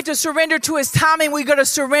only do we have to surrender to his timing, we've got to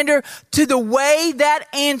surrender to the way that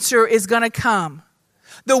answer is going to come.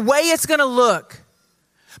 The way it's going to look.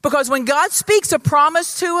 Because when God speaks a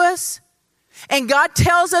promise to us, and God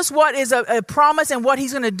tells us what is a promise and what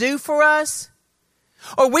he's going to do for us,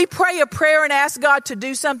 or we pray a prayer and ask God to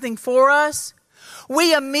do something for us,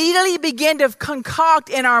 we immediately begin to concoct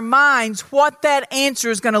in our minds what that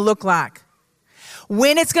answer is going to look like.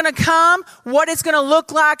 When it's going to come, what it's going to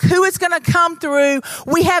look like, who it's going to come through.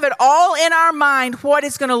 We have it all in our mind what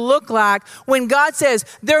it's going to look like when God says,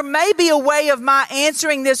 there may be a way of my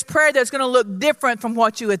answering this prayer that's going to look different from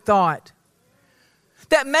what you had thought.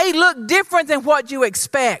 That may look different than what you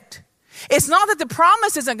expect. It's not that the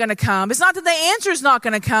promise isn't going to come. It's not that the answer is not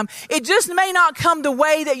going to come. It just may not come the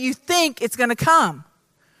way that you think it's going to come.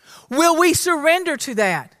 Will we surrender to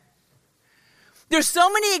that? There's so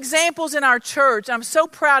many examples in our church. I'm so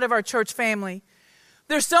proud of our church family.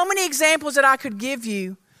 There's so many examples that I could give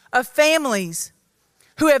you of families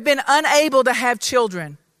who have been unable to have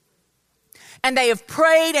children. And they have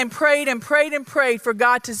prayed and prayed and prayed and prayed for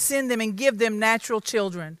God to send them and give them natural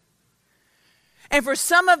children. And for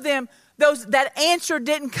some of them, that answer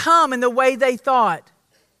didn't come in the way they thought.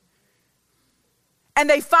 And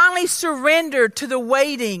they finally surrendered to the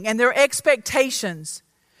waiting and their expectations.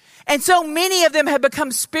 And so many of them have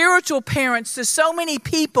become spiritual parents to so many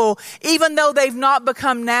people, even though they've not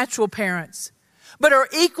become natural parents, but are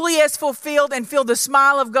equally as fulfilled and feel the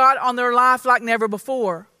smile of God on their life like never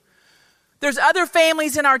before. There's other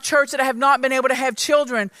families in our church that have not been able to have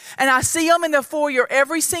children, and I see them in the foyer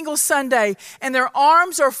every single Sunday, and their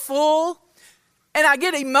arms are full, and I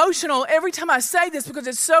get emotional every time I say this because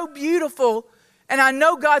it's so beautiful. And I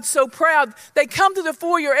know God's so proud. They come to the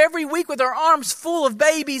foyer every week with their arms full of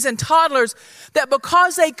babies and toddlers that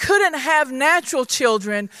because they couldn't have natural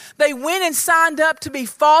children, they went and signed up to be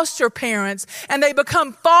foster parents. And they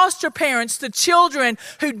become foster parents to children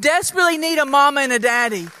who desperately need a mama and a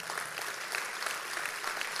daddy.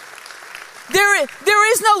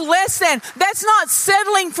 There is no less than. That's not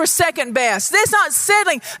settling for second best. That's not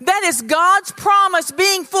settling. That is God's promise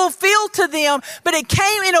being fulfilled to them, but it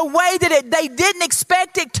came in a way that they didn't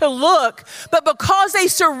expect it to look. But because they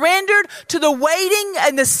surrendered to the waiting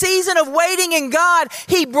and the season of waiting in God,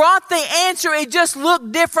 he brought the answer. It just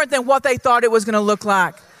looked different than what they thought it was going to look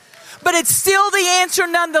like. But it's still the answer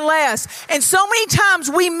nonetheless. And so many times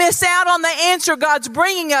we miss out on the answer God's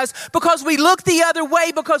bringing us because we look the other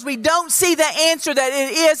way, because we don't see the answer that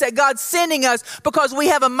it is that God's sending us, because we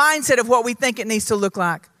have a mindset of what we think it needs to look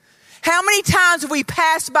like. How many times have we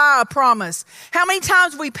passed by a promise? How many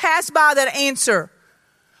times have we passed by that answer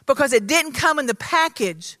because it didn't come in the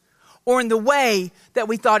package or in the way that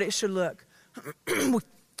we thought it should look?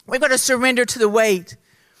 We've got to surrender to the wait.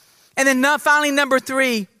 And then finally, number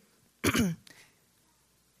 3,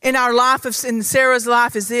 in our life, in Sarah's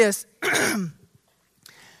life, is this.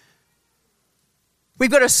 We've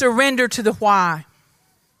got to surrender to the why.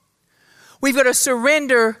 We've got to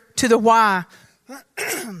surrender to the why.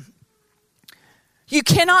 You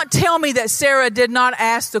cannot tell me that Sarah did not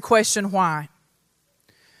ask the question why.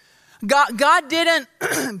 God didn't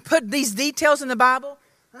put these details in the Bible.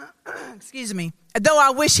 Excuse me. Though I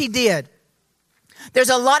wish he did. There's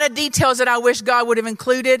a lot of details that I wish God would have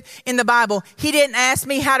included in the Bible. He didn't ask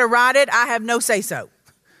me how to write it. I have no say-so.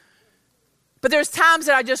 But there's times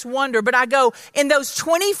that I just wonder. But I go, in those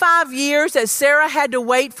 25 years that Sarah had to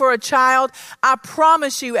wait for a child, I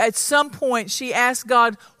promise you at some point she asked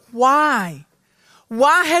God, why?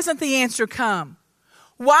 Why hasn't the answer come?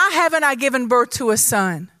 Why haven't I given birth to a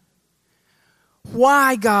son?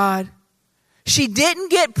 Why, God? She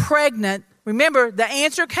didn't get pregnant. Remember, the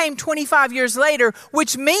answer came 25 years later,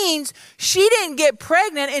 which means she didn't get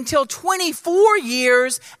pregnant until 24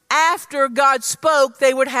 years after God spoke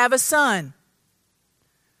they would have a son.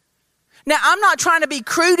 Now, I'm not trying to be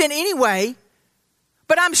crude in any way,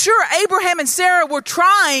 but I'm sure Abraham and Sarah were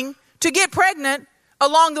trying to get pregnant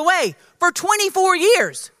along the way for 24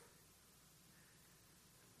 years.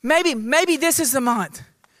 Maybe this is the month.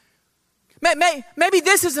 Maybe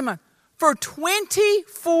this is the month. For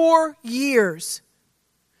 24 years.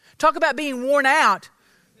 Talk about being worn out.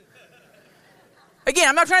 Again,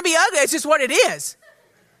 I'm not trying to be ugly. It's just what it is.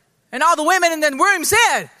 And all the women in the room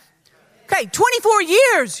said, okay, 24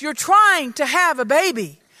 years you're trying to have a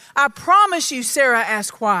baby. I promise you, Sarah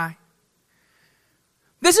asked why.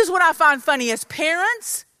 This is what I find funny as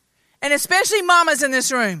parents, and especially mamas in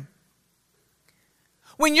this room.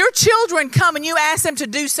 When your children come and you ask them to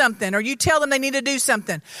do something, or you tell them they need to do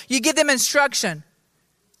something, you give them instruction.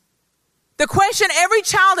 The question every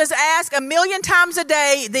child is asked 1,000,000 times a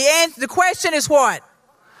day, the question is what?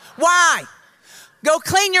 Why? Go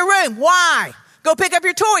clean your room. Why? Go pick up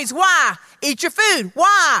your toys. Why? Eat your food.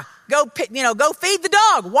 Why? Go feed the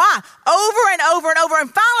dog. Why? Over and over and over.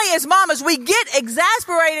 And finally, as mamas, we get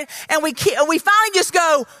exasperated and we finally just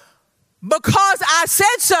go, because I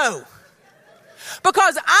said so.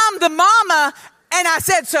 Because I'm the mama and I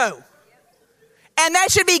said so. And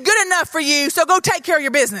that should be good enough for you, so go take care of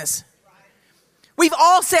your business. We've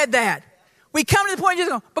all said that. We come to the point of just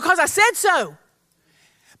going, because I said so.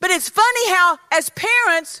 But it's funny how, as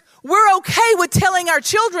parents, we're okay with telling our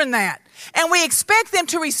children that. And we expect them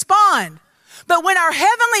to respond. But when our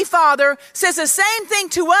Heavenly Father says the same thing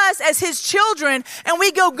to us as His children, and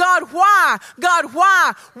we go, God, why? God,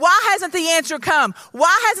 why? Why hasn't the answer come?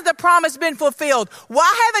 Why hasn't the promise been fulfilled?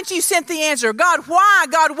 Why haven't you sent the answer? God, why?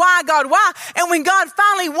 God, why? God, why? And when God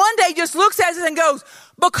finally one day just looks at us and goes,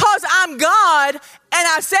 because I'm God and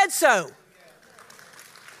I said so.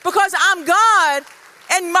 Because I'm God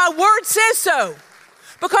and my word says so.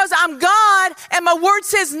 Because I'm God and my word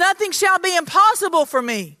says nothing shall be impossible for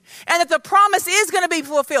me. And that the promise is going to be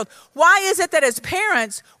fulfilled. Why is it that as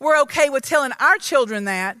parents, we're okay with telling our children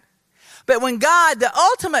that, but when God, the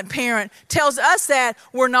ultimate parent, tells us that,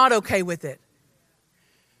 we're not okay with it?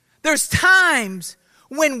 There's times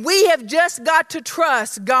when we have just got to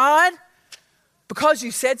trust God because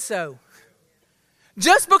you said so.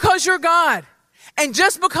 Just because you're God and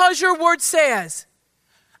just because your word says,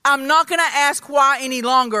 I'm not going to ask why any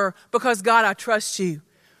longer because, God, I trust you.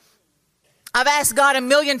 I've asked God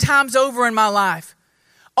 1,000,000 times over in my life,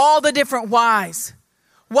 all the different whys.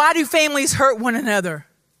 Why do families hurt one another?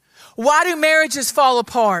 Why do marriages fall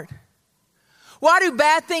apart? Why do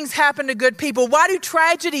bad things happen to good people? Why do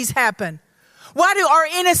tragedies happen? Why do our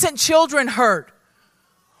innocent children hurt?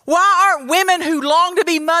 Why aren't women who long to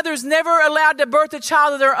be mothers never allowed to birth a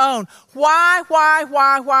child of their own? Why?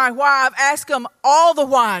 I've asked them all the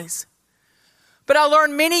whys. But I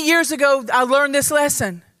learned many years ago, I learned this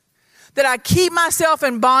lesson. That I keep myself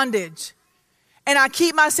in bondage and I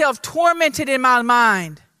keep myself tormented in my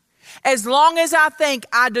mind as long as I think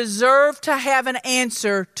I deserve to have an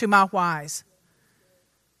answer to my whys.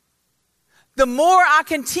 The more I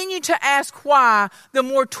continue to ask why, the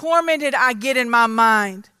more tormented I get in my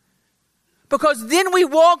mind. Because then we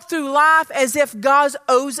walk through life as if God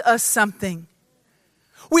owes us something.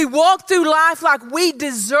 We walk through life like we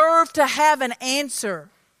deserve to have an answer.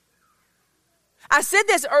 I said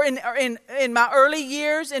this in my early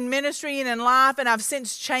years in ministry and in life, and I've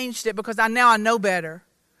since changed it because now I know better.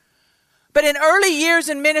 But in early years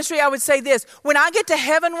in ministry, I would say this: when I get to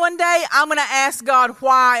heaven one day, I'm going to ask God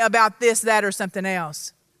why about this, that, or something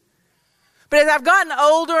else. But as I've gotten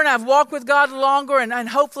older and I've walked with God longer and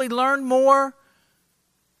hopefully learned more,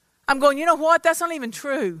 I'm going, you know what? That's not even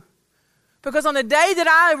true. Because on the day that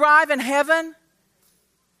I arrive in heaven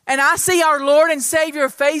and I see our Lord and Savior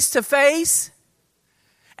face to face,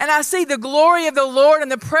 and I see the glory of the Lord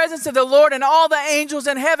and the presence of the Lord and all the angels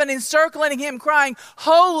in heaven encircling Him crying,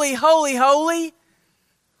 holy, holy, holy.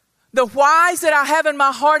 The whys that I have in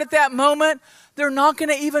my heart at that moment, they're not going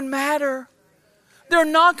to even matter. They're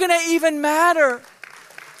not going to even matter.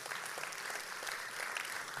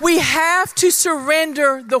 We have to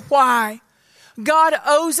surrender the why. God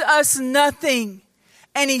owes us nothing,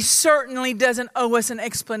 and He certainly doesn't owe us an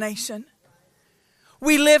explanation.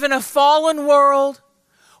 We live in a fallen world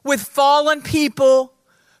with fallen people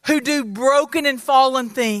who do broken and fallen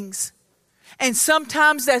things. And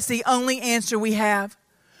sometimes that's the only answer we have.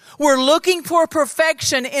 We're looking for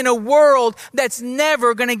perfection in a world that's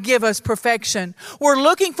never going to give us perfection. We're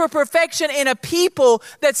looking for perfection in a people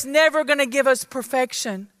that's never going to give us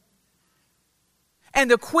perfection.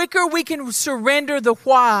 And the quicker we can surrender the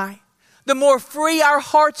why, the more free our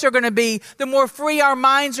hearts are going to be, the more free our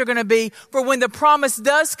minds are going to be. For when the promise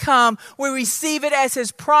does come, we receive it as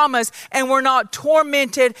His promise, and we're not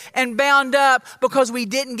tormented and bound up because we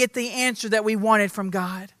didn't get the answer that we wanted from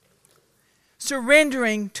God.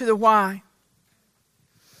 Surrendering to the why.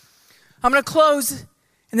 I'm going to close,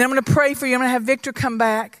 and then I'm going to pray for you. I'm going to have Victor come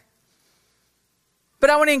back.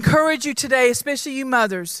 But I want to encourage you today, especially you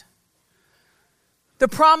mothers. The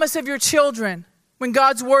promise of your children, when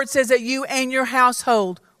God's word says that you and your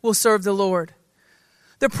household will serve the Lord.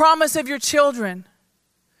 The promise of your children.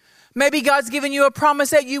 Maybe God's given you a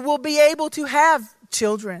promise that you will be able to have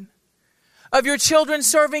children. Of your children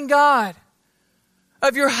serving God.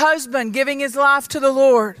 Of your husband giving his life to the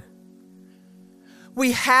Lord.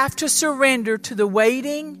 We have to surrender to the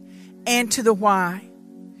waiting and to the why.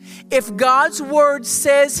 If God's word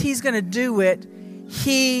says He's going to do it,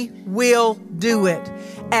 He will do it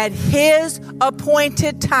at His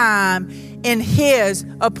appointed time, in His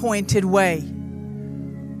appointed way.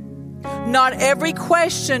 Not every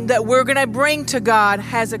question that we're going to bring to God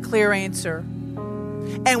has a clear answer.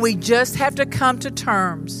 And we just have to come to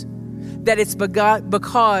terms that it's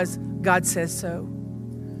because God says so.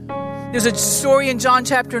 There's a story in John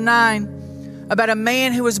chapter 9 about a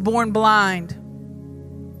man who was born blind.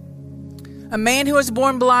 A man who was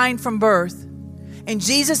born blind from birth. And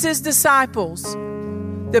Jesus' disciples,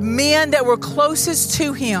 the men that were closest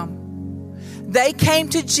to Him, they came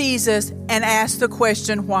to Jesus and asked the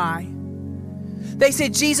question, why? They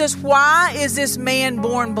said, Jesus, why is this man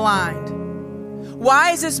born blind?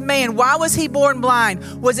 Why is this man, why was he born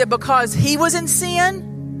blind? Was it because he was in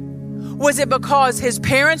sin? Was it because his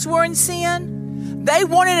parents were in sin? They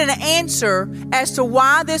wanted an answer as to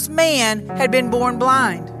why this man had been born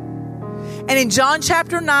blind. And in John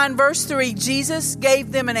chapter 9, verse 3, Jesus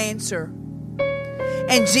gave them an answer.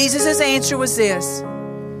 And Jesus' answer was this.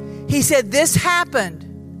 He said, this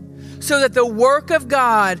happened so that the work of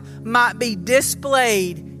God might be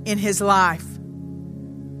displayed in His life.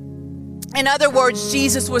 In other words,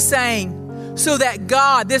 Jesus was saying, so that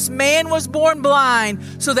God, this man was born blind,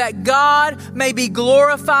 so that God may be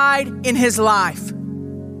glorified in his life.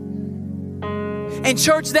 And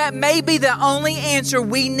church, that may be the only answer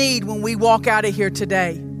we need when we walk out of here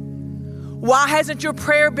today. Why hasn't your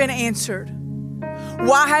prayer been answered?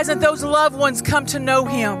 Why hasn't those loved ones come to know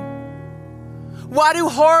Him? Why do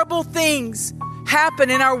horrible things happen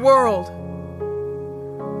in our world?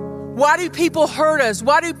 Why do people hurt us?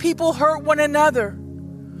 Why do people hurt one another?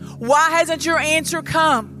 Why hasn't your answer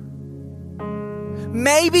come?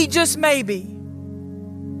 Maybe, just maybe,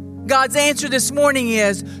 God's answer this morning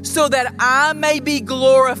is so that I may be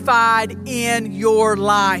glorified in your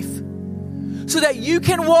life. So that you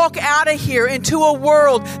can walk out of here into a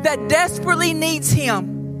world that desperately needs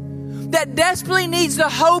Him. That desperately needs the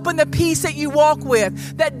hope and the peace that you walk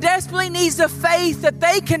with. That desperately needs the faith that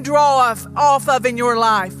they can draw off of in your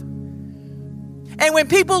life. And when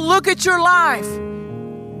people look at your life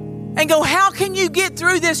and go, how can you get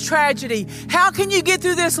through this tragedy? How can you get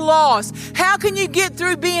through this loss? How can you get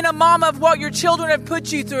through being a mom of what your children have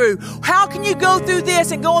put you through? How can you go through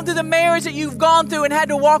this and going through the marriage that you've gone through and had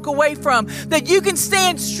to walk away from? That you can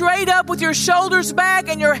stand straight up with your shoulders back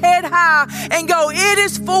and your head high and go, it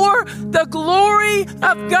is for the glory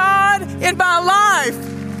of God in my life.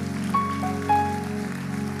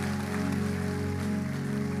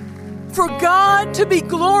 For God to be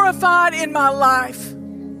glorified in my life.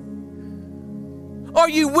 Are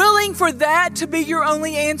you willing for that to be your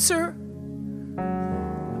only answer?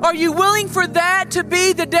 Are you willing for that to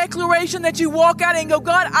be the declaration that you walk out and go,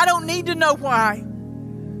 God, I don't need to know why.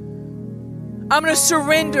 I'm going to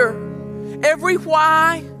surrender every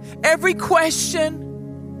why, every question.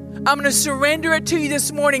 I'm going to surrender it to you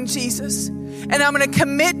this morning, Jesus. And I'm going to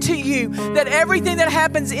commit to you that everything that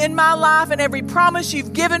happens in my life and every promise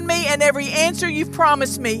you've given me and every answer you've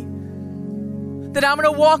promised me, that I'm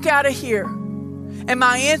going to walk out of here. And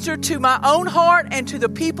my answer to my own heart and to the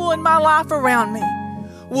people in my life around me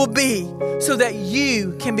will be so that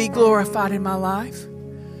you can be glorified in my life.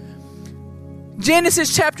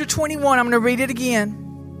 Genesis chapter 21, I'm going to read it again.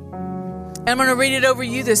 And I'm going to read it over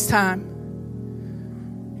you this time.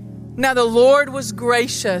 Now the Lord was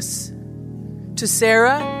gracious to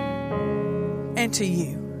Sarah and to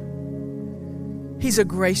you. He's a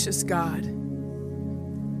gracious God.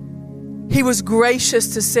 He was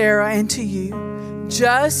gracious to Sarah and to you,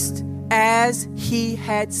 just as he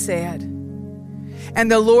had said. And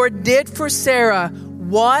the Lord did for Sarah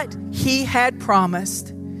what he had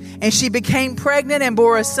promised. And she became pregnant and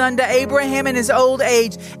bore a son to Abraham in his old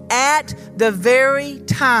age at the very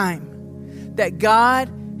time that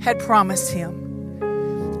God had promised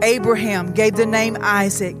him. Abraham gave the name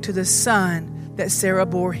Isaac to the son that Sarah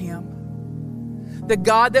bore him. The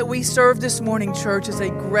God that we serve this morning, church, is a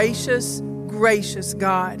gracious, gracious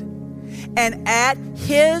God. And at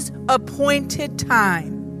his appointed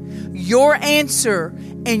time, your answer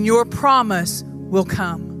and your promise will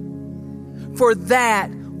come. For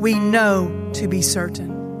that we know to be certain.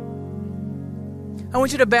 I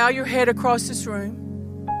want you to bow your head across this room.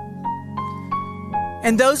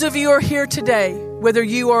 And those of you who are here today, whether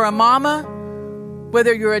you are a mama,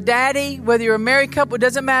 whether you're a daddy, whether you're a married couple, it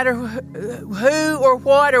doesn't matter who or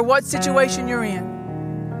what situation you're in.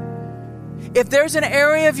 If there's an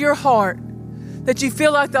area of your heart that you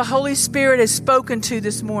feel like the Holy Spirit has spoken to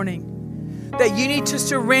this morning, that you need to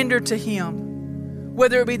surrender to him,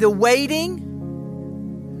 whether it be the waiting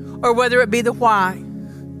or whether it be the why,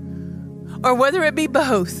 or whether it be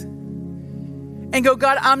both, and go,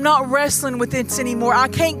 God, I'm not wrestling with this anymore. I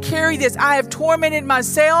can't carry this. I have tormented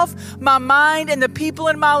myself, my mind, and the people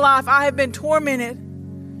in my life. I have been tormented,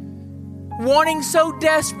 wanting so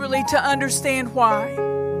desperately to understand why.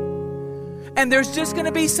 And there's just going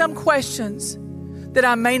to be some questions that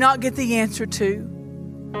I may not get the answer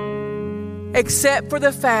to, except for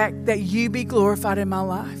the fact that you be glorified in my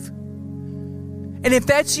life. And if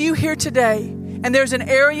that's you here today, and there's an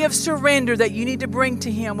area of surrender that you need to bring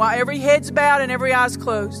to him while every head's bowed and every eye's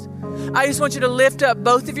closed, I just want you to lift up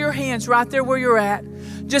both of your hands right there where you're at,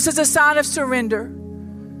 just as a sign of surrender,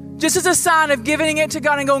 just as a sign of giving it to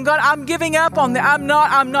God and going, God, I'm giving up on that. I'm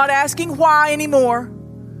not asking why anymore.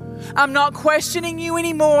 I'm not questioning you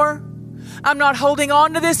anymore. I'm not holding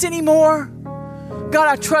on to this anymore. God,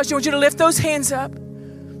 I trust you. I want you to lift those hands up.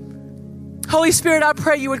 Holy Spirit, I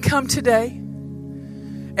pray you would come today.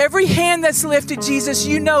 Every hand that's lifted, Jesus,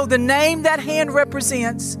 you know the name that hand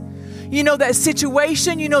represents. You know that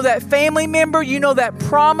situation. You know that family member. You know that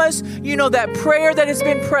promise. You know that prayer that has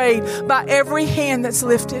been prayed by every hand that's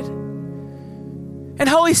lifted. And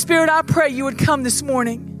Holy Spirit, I pray you would come this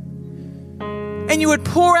morning and you would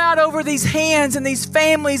pour out over these hands and these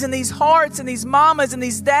families and these hearts and these mamas and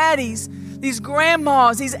these daddies, these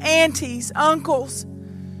grandmas, these aunties, uncles.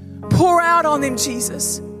 Pour out on them,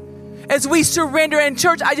 Jesus. As we surrender. And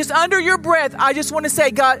church, under your breath, I just want to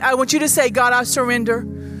say, God, I want you to say, God, I surrender.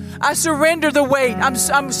 I surrender the weight. I'm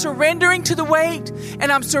surrendering to the weight,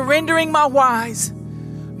 and I'm surrendering my whys.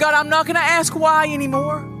 God, I'm not going to ask why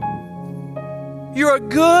anymore. You're a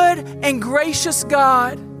good and gracious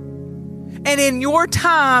God. And in your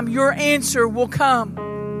time, your answer will come.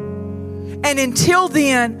 And until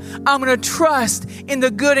then, I'm going to trust in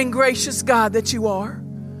the good and gracious God that you are.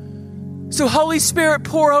 So Holy Spirit,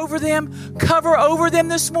 pour over them, cover over them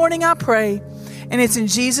this morning, I pray. And it's in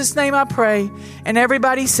Jesus' name I pray. And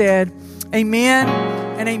everybody said, amen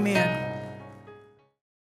and amen.